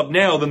developed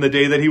now than the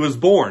day that he was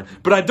born.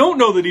 But I don't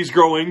know that he's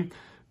growing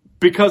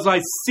because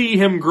I see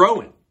him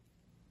growing.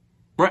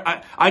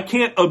 Right? I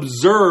can't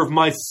observe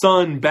my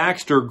son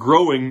Baxter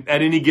growing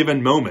at any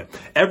given moment.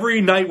 Every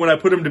night when I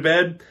put him to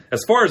bed,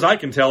 as far as I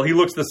can tell, he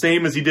looks the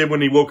same as he did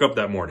when he woke up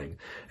that morning.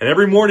 And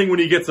every morning when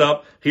he gets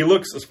up, he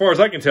looks, as far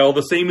as I can tell,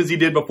 the same as he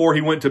did before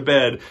he went to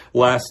bed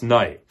last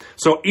night.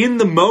 So in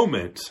the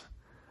moment,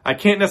 I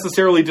can't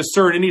necessarily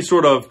discern any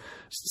sort of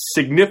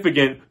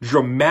significant,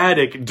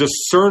 dramatic,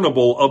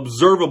 discernible,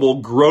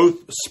 observable growth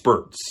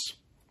spurts.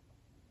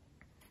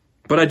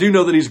 But I do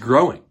know that he's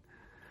growing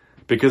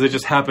because it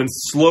just happens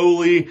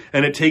slowly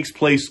and it takes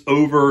place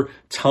over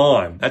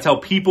time. That's how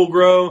people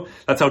grow,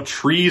 that's how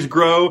trees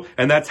grow,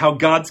 and that's how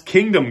God's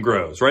kingdom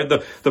grows, right?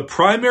 The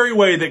primary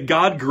way that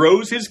God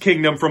grows his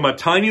kingdom from a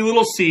tiny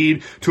little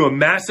seed to a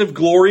massive,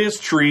 glorious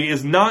tree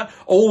is not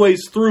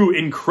always through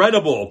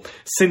incredible,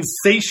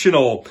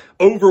 sensational,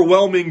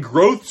 overwhelming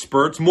growth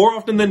spurts. More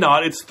often than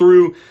not, it's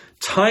through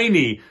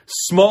tiny,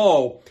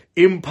 small,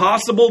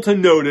 impossible to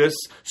notice,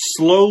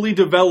 slowly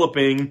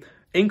developing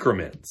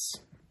increments.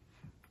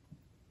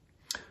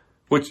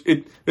 Which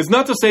it's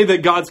not to say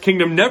that God's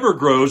kingdom never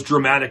grows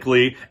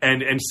dramatically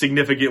and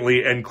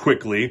significantly and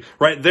quickly,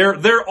 right?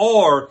 There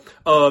are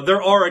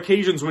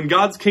occasions when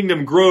God's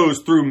kingdom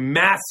grows through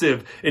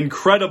massive,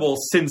 incredible,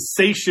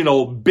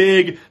 sensational,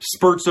 big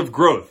spurts of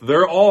growth.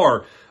 There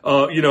are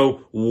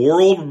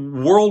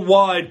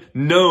worldwide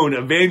known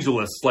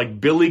evangelists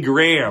like Billy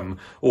Graham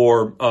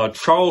or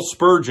Charles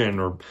Spurgeon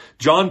or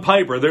John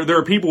Piper. There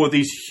are people with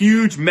these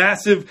huge,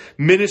 massive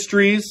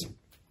ministries,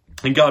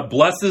 and God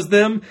blesses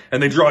them,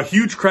 and they draw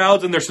huge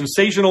crowds, and they're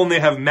sensational, and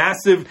they have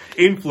massive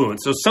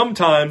influence. So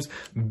sometimes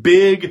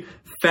big,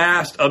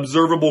 fast,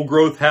 observable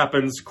growth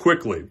happens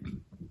quickly.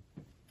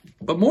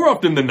 But more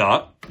often than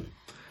not,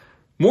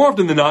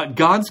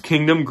 God's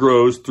kingdom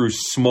grows through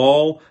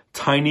small,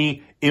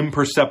 tiny,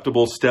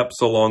 imperceptible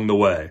steps along the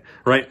way,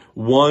 right?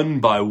 One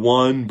by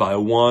one, by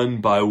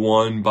one, by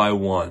one, by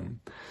one.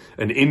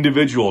 An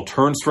individual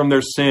turns from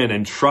their sin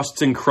and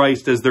trusts in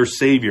Christ as their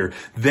Savior.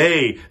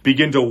 They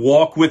begin to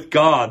walk with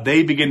God.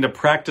 They begin to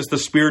practice the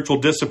spiritual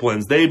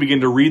disciplines. They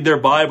begin to read their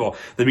Bible.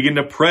 They begin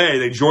to pray.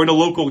 They join a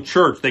local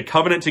church. They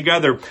covenant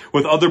together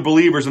with other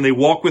believers and they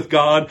walk with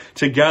God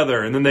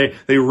together. And then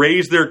they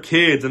raise their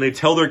kids and they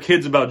tell their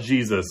kids about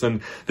Jesus.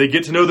 And they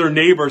get to know their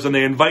neighbors and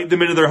they invite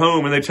them into their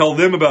home and they tell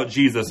them about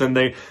Jesus. And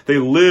they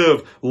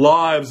live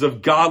lives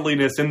of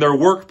godliness in their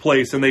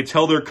workplace and they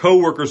tell their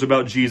coworkers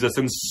about Jesus.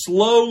 And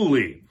slowly,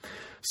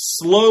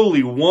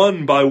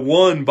 one by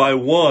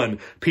one,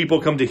 people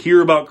come to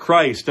hear about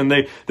Christ and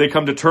they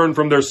come to turn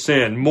from their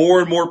sin. More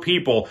and more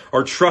people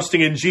are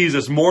trusting in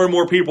Jesus. More and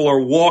more people are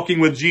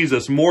walking with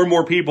Jesus. More and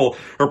more people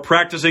are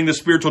practicing the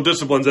spiritual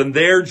disciplines and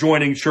they're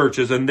joining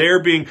churches and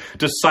they're being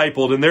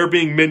discipled and they're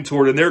being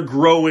mentored and they're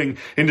growing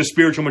into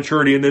spiritual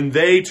maturity. And then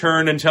they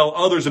turn and tell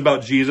others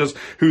about Jesus,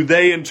 who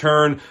they in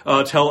turn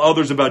tell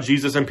others about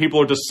Jesus, and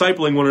people are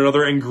discipling one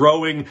another and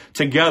growing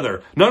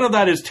together. None of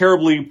that is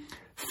terribly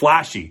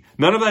flashy.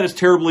 None of that is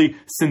terribly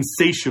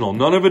sensational.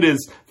 None of it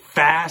is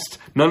fast.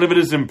 None of it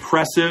is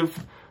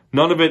impressive.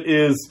 None of it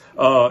is,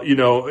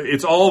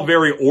 it's all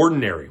very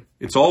ordinary.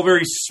 It's all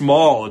very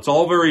small. It's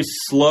all very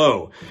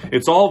slow.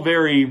 It's all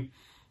very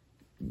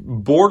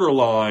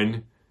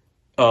borderline,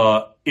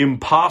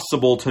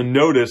 impossible to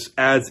notice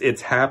as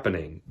it's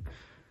happening.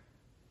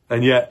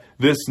 And yet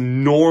this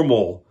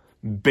normal,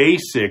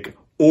 basic,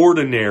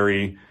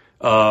 ordinary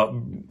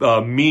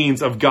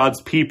means of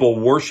God's people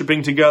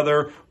worshiping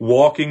together,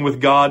 walking with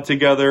God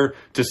together,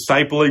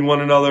 discipling one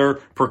another,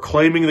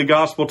 proclaiming the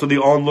gospel to the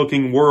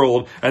onlooking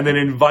world, and then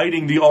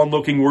inviting the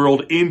onlooking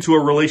world into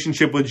a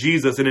relationship with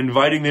Jesus and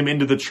inviting them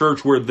into the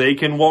church where they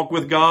can walk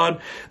with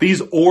God.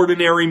 These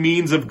ordinary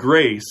means of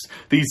grace,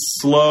 these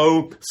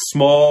slow,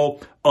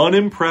 small,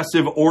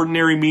 unimpressive,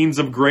 ordinary means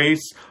of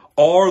grace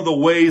are the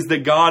ways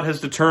that God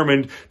has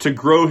determined to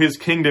grow his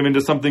kingdom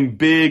into something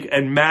big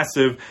and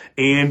massive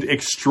and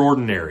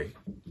extraordinary.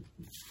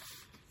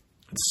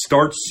 It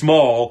starts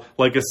small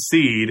like a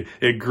seed.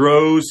 It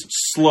grows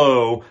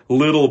slow,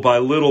 little by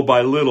little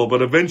by little,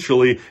 but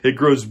eventually it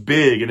grows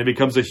big and it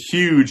becomes a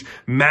huge,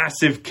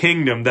 massive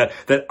kingdom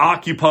that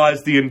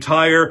occupies the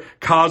entire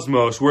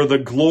cosmos, where the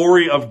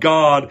glory of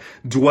God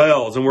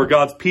dwells and where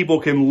God's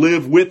people can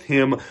live with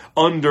him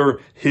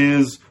under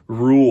his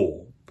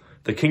rule.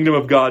 The kingdom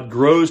of God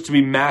grows to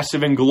be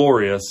massive and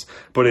glorious,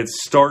 but it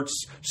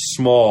starts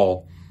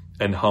small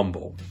and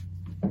humble.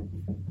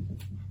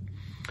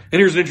 And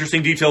here's an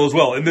interesting detail as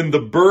well. And then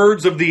the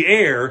birds of the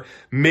air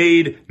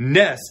made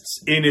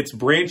nests in its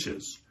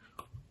branches.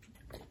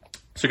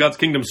 So God's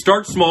kingdom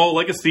starts small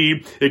like a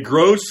seed. It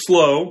grows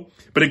slow,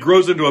 but it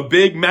grows into a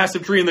big,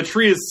 massive tree. And the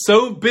tree is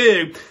so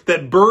big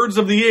that birds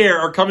of the air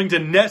are coming to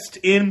nest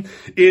in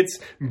its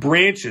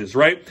branches,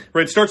 right?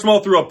 It starts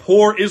small through a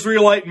poor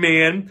Israelite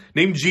man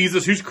named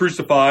Jesus who's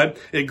crucified.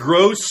 It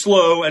grows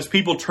slow as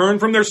people turn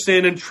from their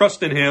sin and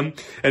trust in him.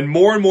 And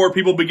more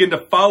people begin to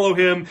follow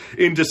him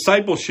in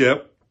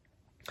discipleship.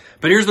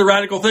 But here's the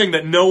radical thing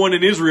that no one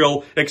in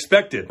Israel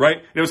expected, right?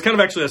 And it was kind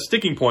of actually a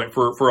sticking point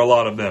for a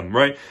lot of them,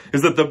 right?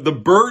 Is that the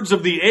birds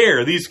of the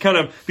air, these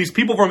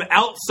people from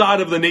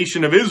outside of the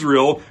nation of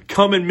Israel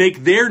come and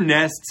make their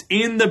nests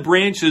in the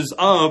branches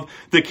of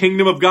the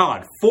kingdom of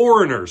God.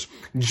 Foreigners,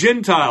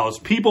 Gentiles,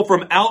 people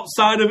from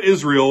outside of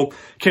Israel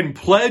can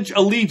pledge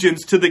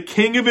allegiance to the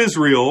King of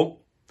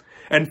Israel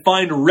and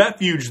find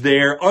refuge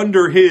there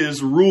under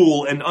his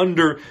rule and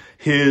under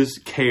his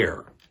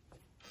care.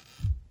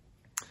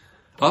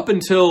 Up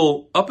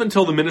until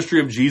the ministry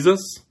of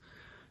Jesus,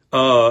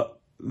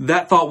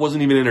 that thought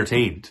wasn't even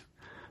entertained.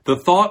 The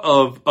thought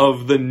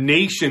of the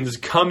nations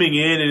coming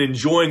in and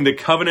enjoying the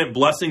covenant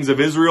blessings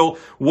of Israel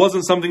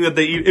wasn't something that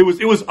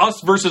it was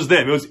us versus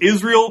them. It was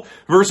Israel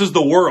versus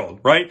the world,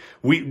 right?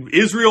 We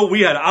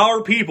had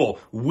our people.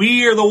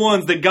 We are the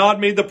ones that God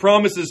made the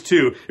promises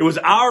to. It was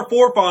our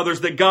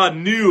forefathers that God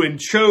knew and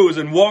chose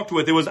and walked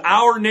with. It was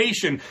our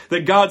nation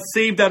that God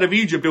saved out of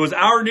Egypt. It was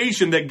our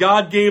nation that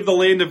God gave the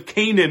land of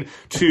Canaan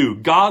to.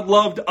 God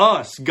loved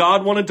us.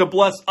 God wanted to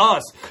bless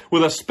us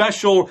with a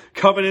special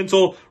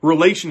covenantal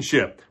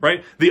relationship.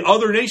 Right? The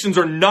other nations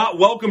are not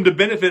welcome to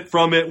benefit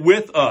from it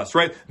with us,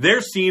 right?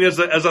 They're seen as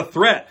a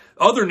threat.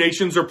 Other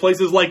nations are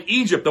places like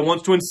Egypt that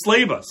wants to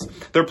enslave us.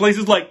 There are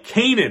places like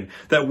Canaan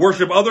that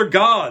worship other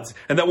gods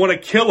and that want to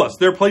kill us.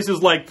 There are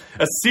places like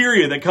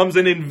Assyria that comes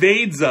and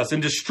invades us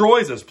and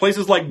destroys us.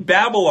 Places like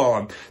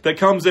Babylon that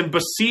comes and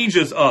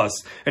besieges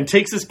us and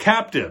takes us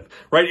captive,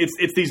 right?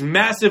 It's these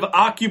massive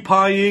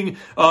occupying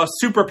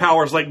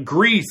superpowers like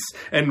Greece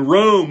and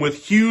Rome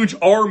with huge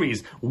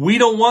armies. We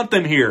don't want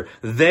them here.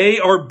 They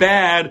are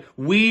bad.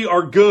 We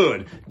are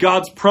good.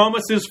 God's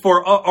promises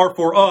are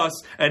for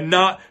us and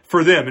not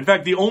for them. In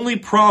fact, the only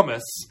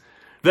promise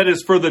that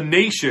is for the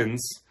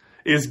nations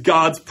is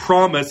God's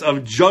promise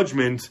of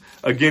judgment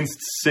against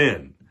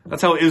sin.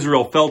 That's how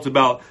Israel felt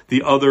about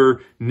the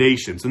other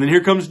nations. And then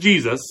here comes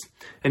Jesus,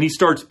 and he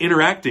starts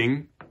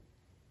interacting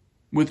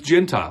with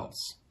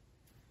Gentiles.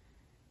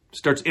 He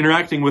starts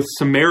interacting with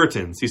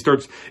Samaritans. He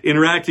starts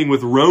interacting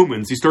with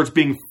Romans. He starts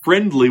being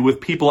friendly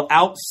with people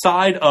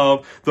outside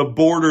of the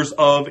borders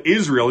of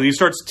Israel. And he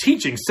starts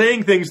teaching,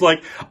 saying things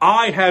like,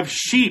 I have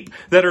sheep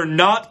that are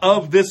not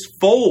of this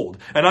fold,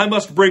 and I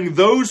must bring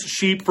those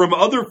sheep from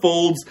other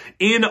folds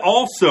in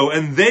also,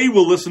 and they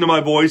will listen to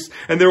my voice,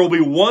 and there will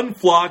be one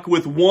flock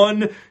with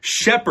one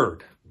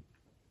shepherd.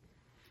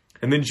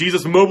 And then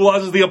Jesus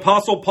mobilizes the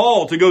Apostle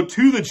Paul to go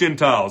to the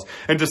Gentiles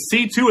and to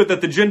see to it that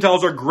the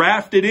Gentiles are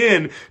grafted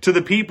in to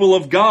the people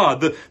of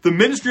God. The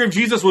ministry of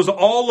Jesus was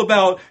all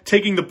about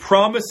taking the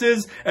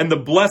promises and the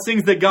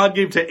blessings that God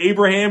gave to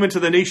Abraham and to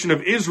the nation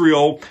of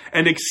Israel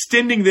and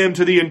extending them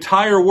to the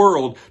entire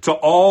world, to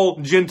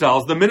all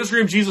Gentiles. The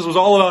ministry of Jesus was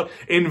all about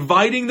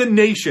inviting the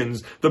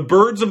nations, the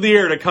birds of the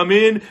air, to come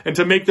in and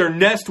to make their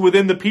nest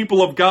within the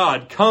people of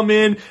God. Come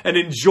in and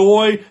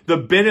enjoy the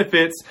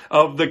benefits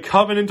of the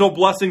covenantal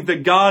blessings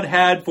that God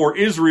had for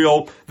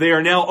Israel. They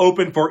are now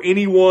open for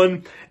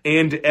anyone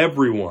and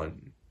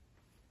everyone.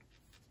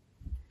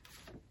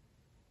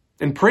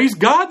 And praise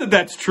God that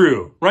that's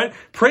true, right?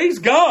 Praise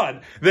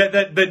God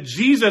that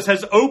Jesus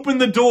has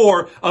opened the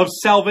door of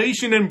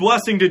salvation and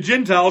blessing to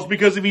Gentiles,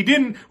 because if he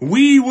didn't,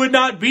 we would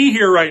not be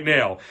here right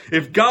now.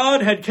 If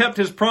God had kept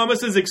his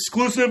promises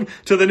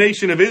exclusive to the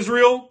nation of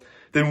Israel,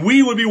 then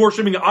we would be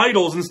worshiping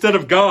idols instead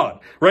of God,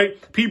 right?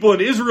 People in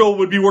Israel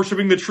would be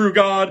worshiping the true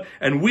God,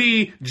 and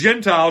we,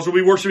 Gentiles, would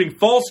be worshiping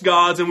false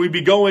gods, and we'd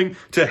be going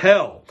to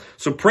hell.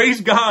 So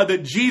praise God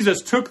that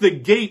Jesus took the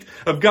gate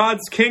of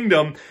God's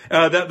kingdom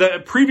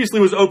that previously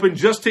was open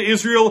just to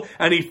Israel,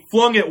 and he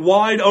flung it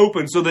wide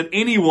open so that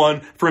anyone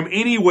from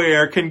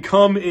anywhere can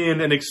come in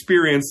and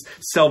experience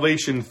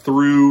salvation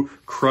through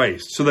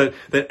Christ. So that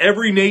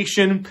every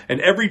nation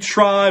and every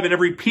tribe and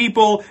every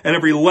people and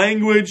every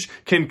language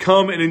can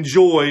come and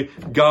enjoy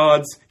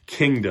God's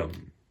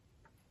kingdom.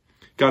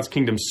 God's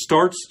kingdom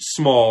starts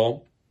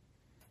small,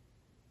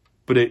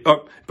 but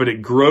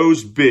it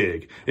grows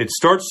big. It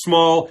starts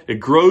small, it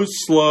grows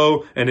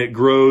slow, and it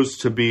grows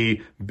to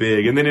be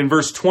big. And then in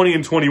verse 20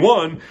 and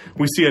 21,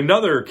 we see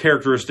another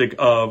characteristic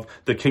of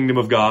the kingdom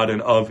of God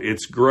and of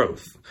its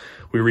growth.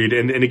 We read,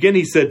 and again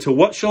he said, "To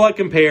what shall I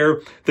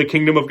compare the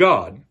kingdom of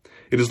God?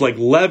 It is like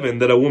leaven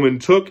that a woman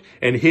took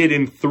and hid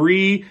in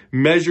 3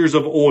 measures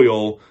of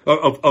oil,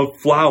 of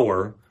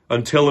flour,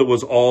 until it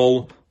was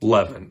all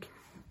leavened."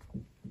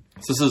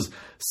 So this is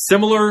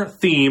similar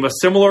theme, a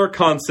similar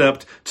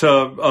concept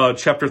to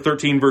chapter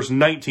 13, verse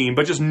 19,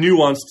 but just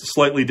nuanced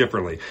slightly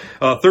differently.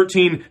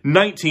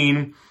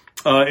 13:19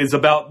 is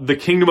about the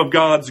kingdom of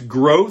God's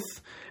growth,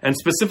 and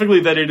specifically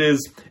that it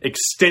is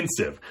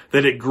extensive,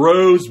 that it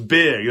grows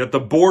big, that the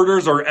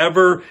borders are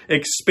ever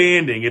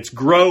expanding. It's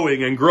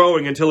growing and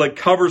growing until it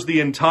covers the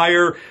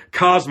entire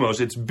cosmos.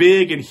 It's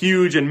big and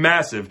huge and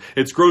massive.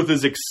 Its growth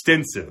is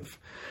extensive.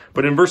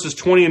 But in verses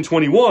 20 and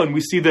 21,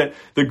 we see that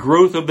the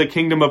growth of the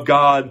kingdom of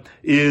God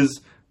is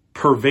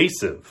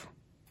pervasive.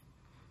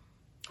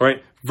 All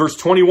right? Verse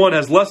 21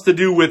 has less to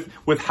do with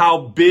how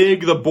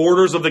big the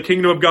borders of the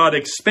kingdom of God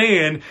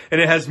expand,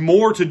 and it has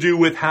more to do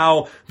with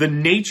how the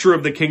nature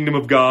of the kingdom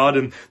of God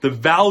and the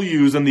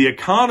values and the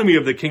economy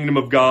of the kingdom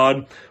of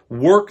God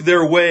work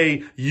their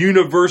way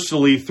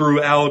universally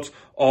throughout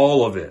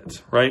all of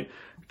it, right?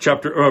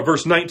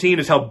 Verse 19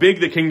 is how big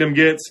the kingdom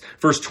gets.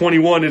 Verse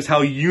 21 is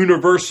how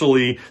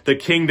universally the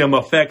kingdom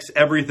affects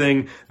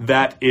everything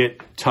that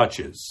it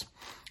touches.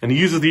 And he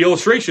uses the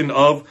illustration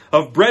of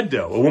bread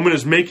dough. A woman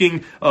is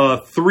making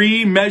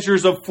 3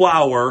 measures of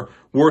flour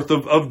worth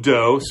of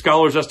dough.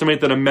 Scholars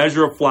estimate that a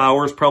measure of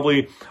flour is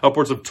probably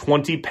upwards of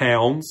 20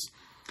 pounds.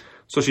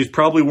 So she's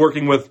probably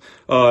working with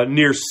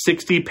near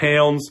 60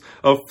 pounds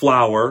of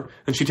flour.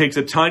 And she takes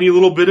a tiny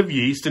little bit of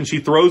yeast and she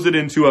throws it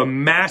into a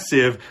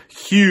massive,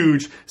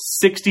 huge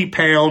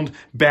 60-pound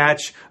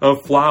batch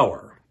of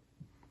flour.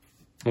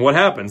 And what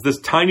happens? This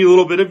tiny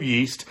little bit of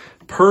yeast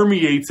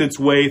permeates its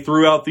way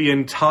throughout the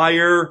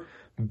entire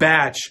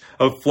batch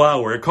of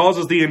flour. It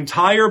causes the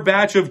entire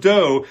batch of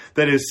dough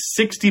that is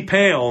 60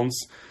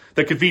 pounds,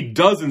 that could feed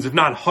dozens, if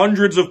not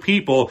hundreds of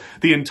people.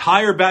 The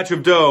entire batch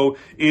of dough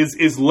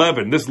is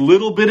leavened. This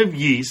little bit of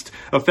yeast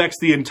affects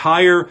the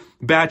entire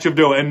batch of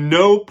dough, and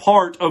no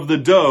part of the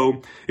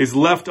dough is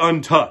left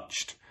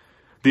untouched.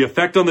 The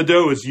effect on the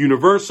dough is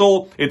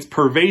universal, it's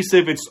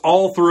pervasive, it's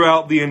all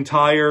throughout the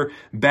entire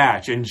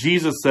batch. And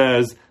Jesus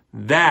says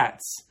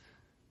that's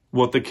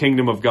what the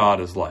kingdom of God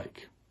is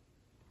like.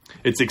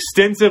 It's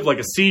extensive, like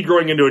a seed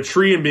growing into a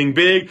tree and being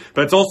big,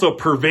 but it's also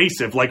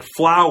pervasive, like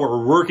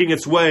flour working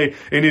its way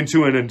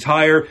into an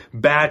entire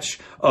batch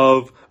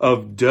of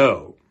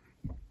dough.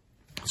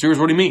 So here's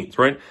what he means,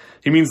 right?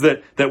 He means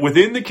that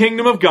within the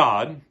kingdom of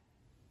God,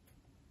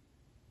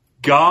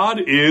 God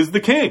is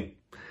the king.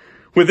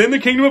 Within the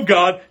kingdom of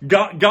God,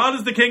 God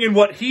is the king, and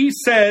what he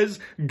says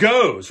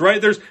goes,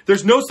 right?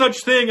 There's no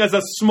such thing as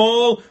a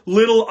small,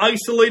 little,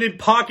 isolated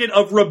pocket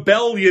of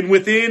rebellion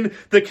within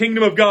the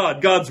kingdom of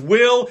God. God's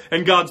will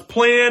and God's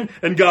plan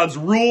and God's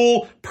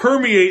rule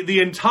permeate the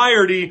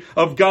entirety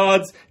of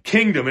God's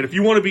kingdom. And if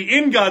you want to be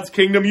in God's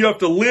kingdom, you have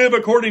to live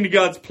according to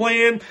God's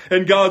plan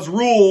and God's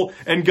rule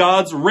and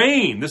God's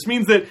reign. This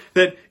means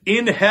that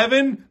in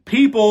heaven,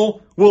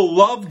 people will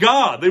love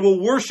God. They will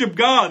worship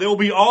God. They will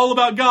be all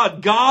about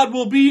God. God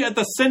will be at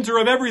the center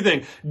of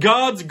everything.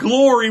 God's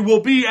glory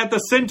will be at the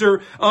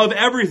center of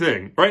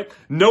everything, right?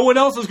 No one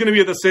else is going to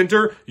be at the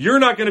center. You're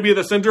not going to be at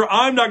the center.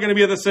 I'm not going to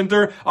be at the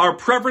center. Our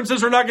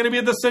preferences are not going to be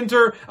at the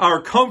center.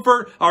 Our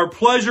comfort, our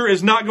pleasure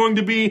is not going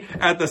to be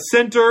at the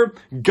center.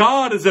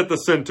 God is at the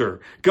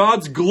center.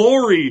 God's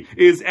glory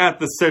is at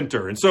the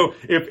center. And so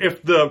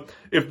if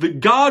the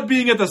God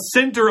being at the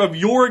center of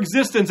your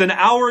existence and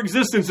our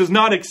existence is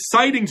not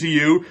exciting to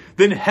you,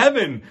 then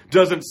heaven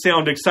doesn't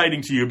sound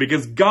exciting to you,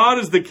 because God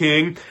is the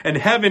king and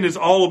heaven is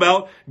all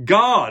about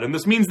God. And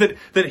this means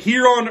that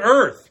here on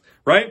earth,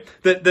 right?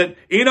 That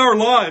in our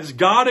lives,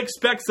 God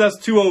expects us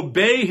to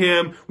obey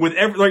Him with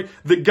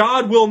that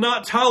God will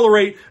not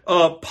tolerate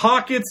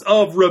pockets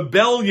of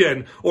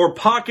rebellion or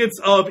pockets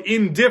of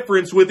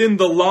indifference within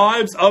the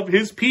lives of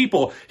His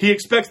people. He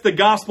expects the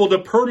gospel to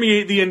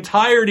permeate the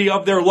entirety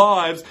of their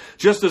lives,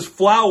 just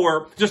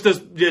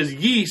as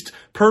yeast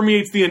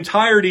permeates the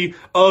entirety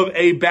of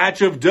a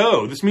batch of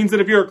dough. This means that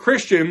if you're a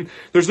Christian,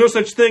 there's no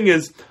such thing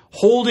as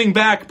holding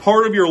back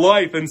part of your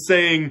life and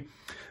saying,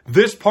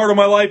 this part of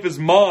my life is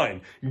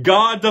mine.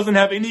 God doesn't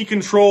have any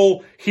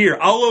control here.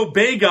 I'll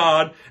obey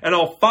God and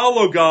I'll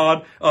follow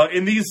God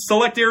in these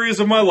select areas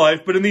of my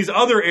life, but in these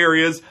other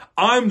areas,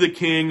 I'm the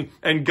king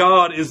and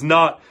God is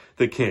not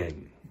the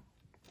king.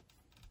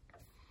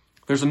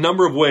 There's a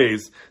number of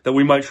ways that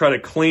we might try to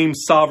claim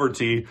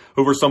sovereignty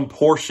over some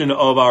portion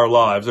of our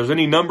lives. There's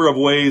any number of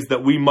ways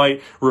that we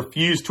might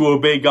refuse to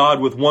obey God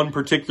with one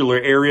particular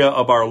area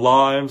of our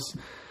lives.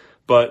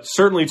 But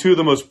certainly two of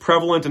the most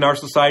prevalent in our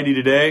society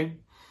today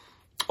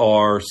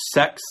are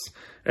sex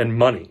and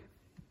money,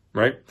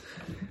 right?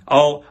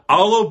 I'll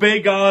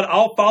obey God.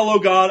 I'll follow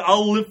God.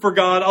 I'll live for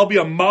God. I'll be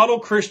a model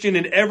Christian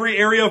in every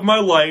area of my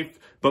life,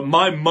 but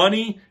my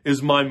money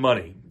is my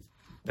money.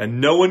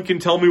 And no one can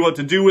tell me what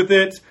to do with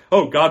it.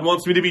 Oh, God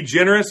wants me to be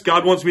generous.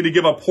 God wants me to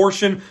give a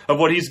portion of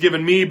what He's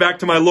given me back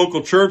to my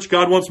local church.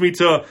 God wants me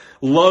to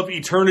love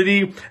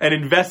eternity and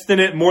invest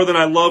in it more than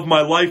I love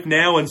my life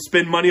now and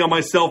spend money on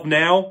myself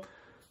now.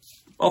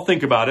 I'll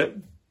think about it,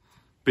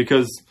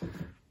 because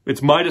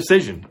it's my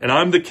decision, and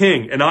I'm the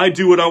king, and I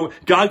do what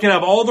God can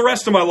have all the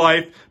rest of my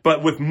life,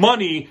 but with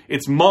money,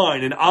 it's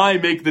mine, and I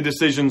make the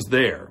decisions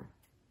there.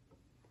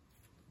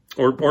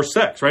 Or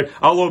sex, right?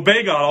 I'll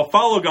obey God, I'll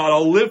follow God,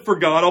 I'll live for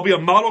God, I'll be a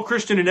model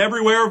Christian in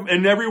everywhere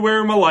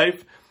in my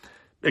life,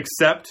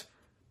 except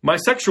my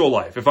sexual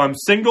life. If I'm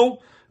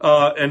single,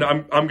 and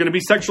I'm going to be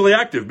sexually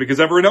active because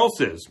everyone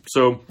else is.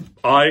 So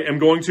I am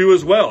going to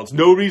as well. It's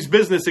nobody's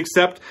business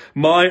except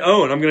my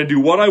own. I'm going to do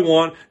what I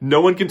want.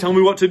 No one can tell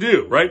me what to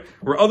do, right?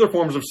 Or other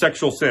forms of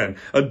sexual sin.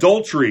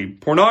 Adultery,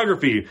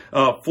 pornography,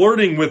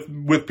 flirting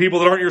with people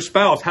that aren't your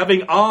spouse,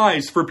 having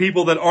eyes for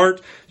people that aren't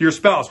your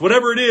spouse.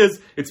 Whatever it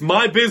is, it's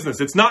my business.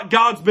 It's not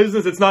God's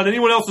business. It's not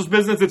anyone else's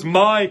business. It's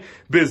my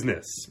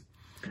business.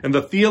 And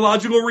the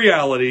theological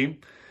reality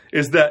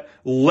is that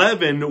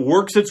leaven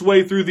works its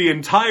way through the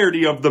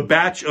entirety of the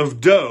batch of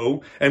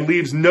dough and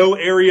leaves no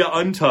area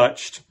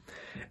untouched.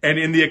 And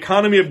in the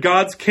economy of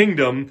God's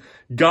kingdom,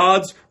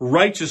 God's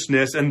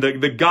righteousness and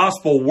the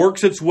gospel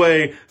works its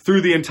way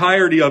through the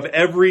entirety of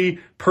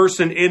every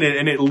person in it,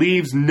 and it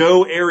leaves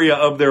no area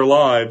of their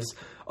lives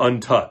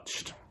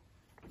untouched.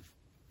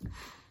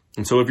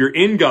 And so if you're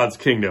in God's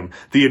kingdom,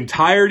 the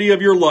entirety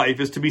of your life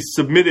is to be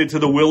submitted to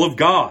the will of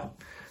God.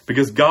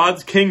 Because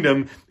God's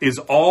kingdom is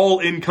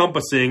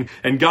all-encompassing,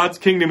 and God's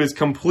kingdom is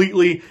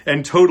completely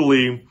and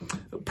totally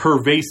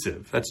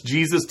pervasive. That's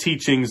Jesus'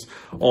 teachings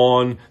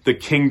on the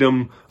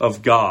kingdom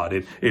of God.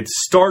 It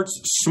starts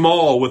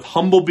small with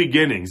humble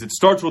beginnings. It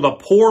starts with a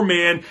poor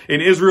man in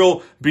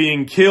Israel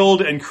being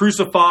killed and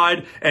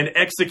crucified and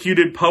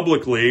executed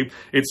publicly.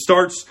 It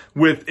starts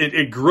with,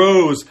 it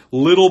grows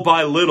little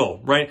by little,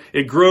 right?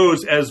 It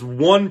grows as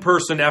one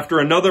person after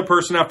another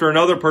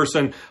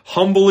person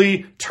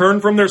humbly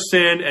turn from their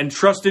sin and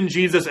trust in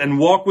Jesus and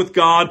walk with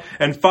God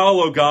and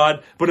follow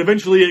God. But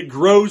eventually it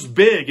grows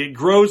big. It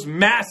grows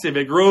massive.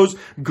 It grows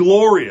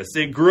glorious.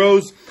 It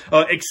grows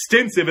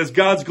extensive as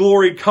God's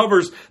glory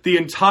covers the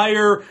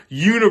entire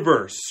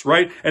universe,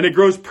 right? And it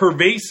grows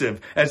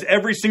pervasive as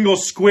every single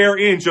square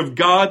inch of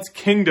God's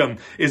kingdom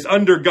is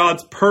under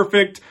God's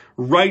perfect,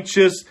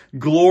 righteous,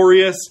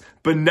 glorious,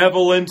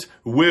 benevolent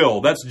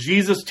will. That's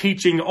Jesus'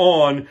 teaching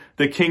on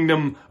the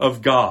kingdom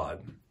of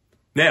God.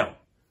 Now,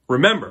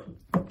 remember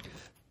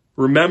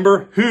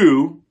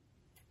who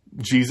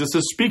Jesus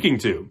is speaking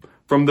to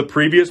from the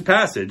previous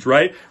passage,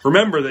 right?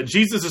 Remember that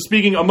Jesus is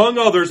speaking, among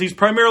others, he's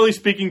primarily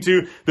speaking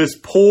to this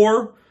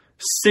poor,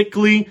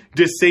 sickly,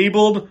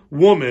 disabled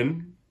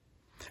woman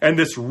and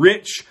this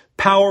rich,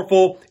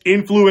 powerful,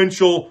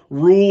 influential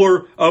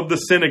ruler of the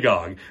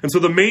synagogue. And so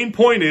the main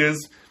point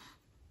is,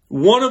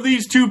 one of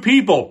these two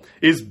people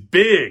is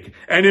big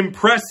and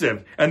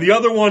impressive, and the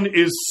other one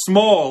is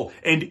small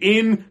and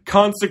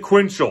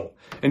inconsequential.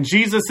 And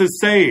Jesus is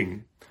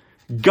saying,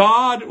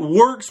 God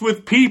works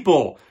with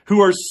people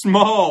who are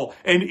small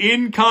and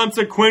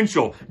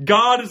inconsequential.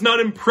 God is not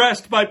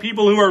impressed by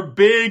people who are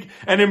big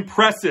and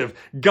impressive.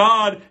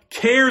 God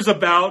cares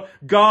about,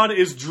 God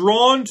is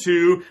drawn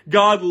to,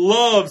 God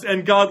loves,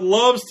 and God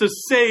loves to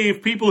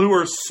save people who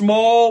are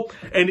small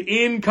and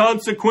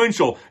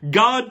inconsequential.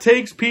 God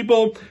takes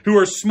people who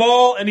are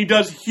small and He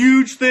does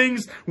huge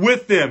things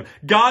with them.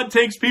 God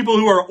takes people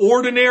who are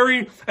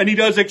ordinary and He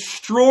does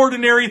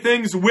extraordinary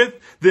things with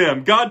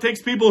them. God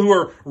takes people who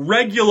are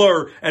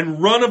regular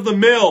and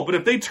run-of-the-mill, but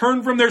if they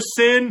turn from their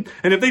sin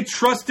and if they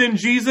trust in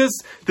Jesus,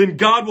 then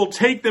God will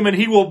take them and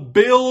He will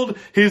build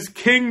His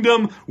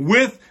kingdom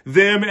with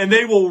them, and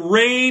they will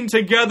reign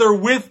together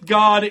with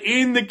God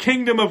in the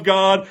kingdom of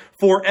God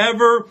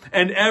forever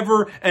and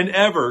ever and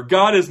ever.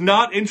 God is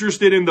not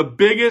interested in the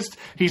biggest.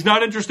 He's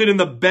not interested in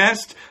the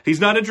best.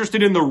 He's not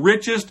interested in the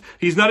richest.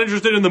 He's not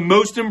interested in the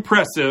most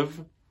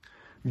impressive.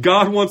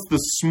 God wants the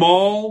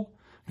small.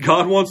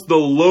 God wants the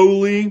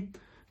lowly.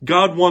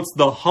 God wants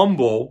the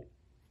humble.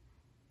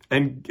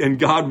 And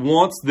God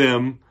wants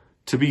them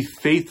to be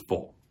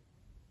faithful.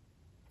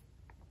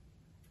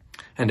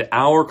 And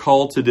our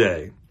call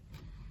today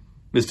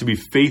is to be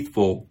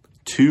faithful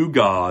to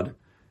God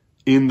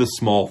in the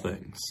small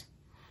things.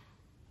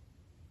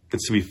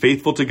 It's to be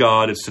faithful to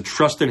God, it's to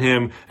trust in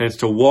Him, and it's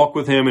to walk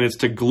with Him, and it's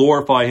to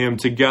glorify Him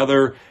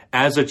together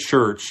as a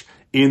church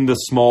in the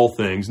small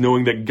things,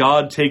 knowing that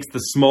God takes the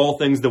small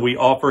things that we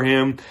offer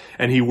Him,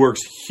 and He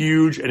works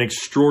huge and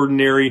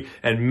extraordinary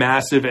and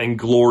massive and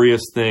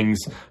glorious things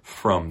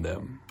from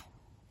them.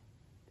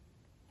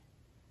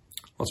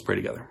 Let's pray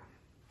together.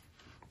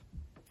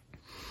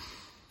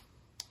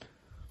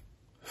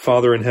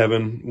 Father in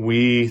heaven,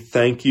 we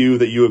thank You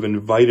that You have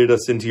invited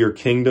us into Your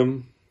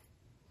kingdom.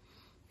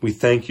 We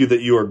thank You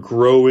that You are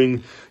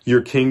growing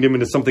Your kingdom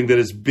into something that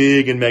is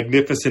big and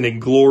magnificent and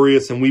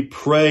glorious. And we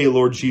pray,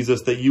 Lord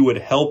Jesus, that You would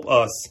help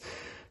us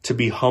to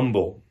be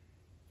humble.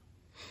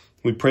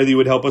 We pray that You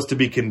would help us to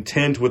be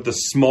content with the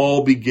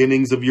small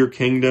beginnings of Your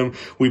kingdom.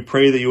 We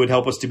pray that You would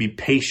help us to be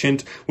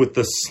patient with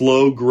the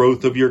slow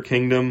growth of Your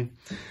kingdom.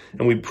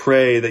 And we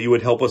pray that You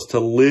would help us to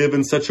live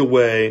in such a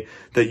way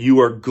that You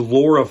are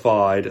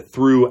glorified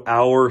through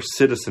our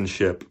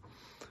citizenship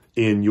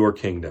in Your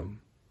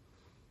kingdom.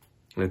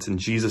 And it's in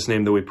Jesus'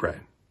 name that we pray.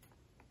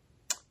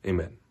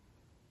 Amen.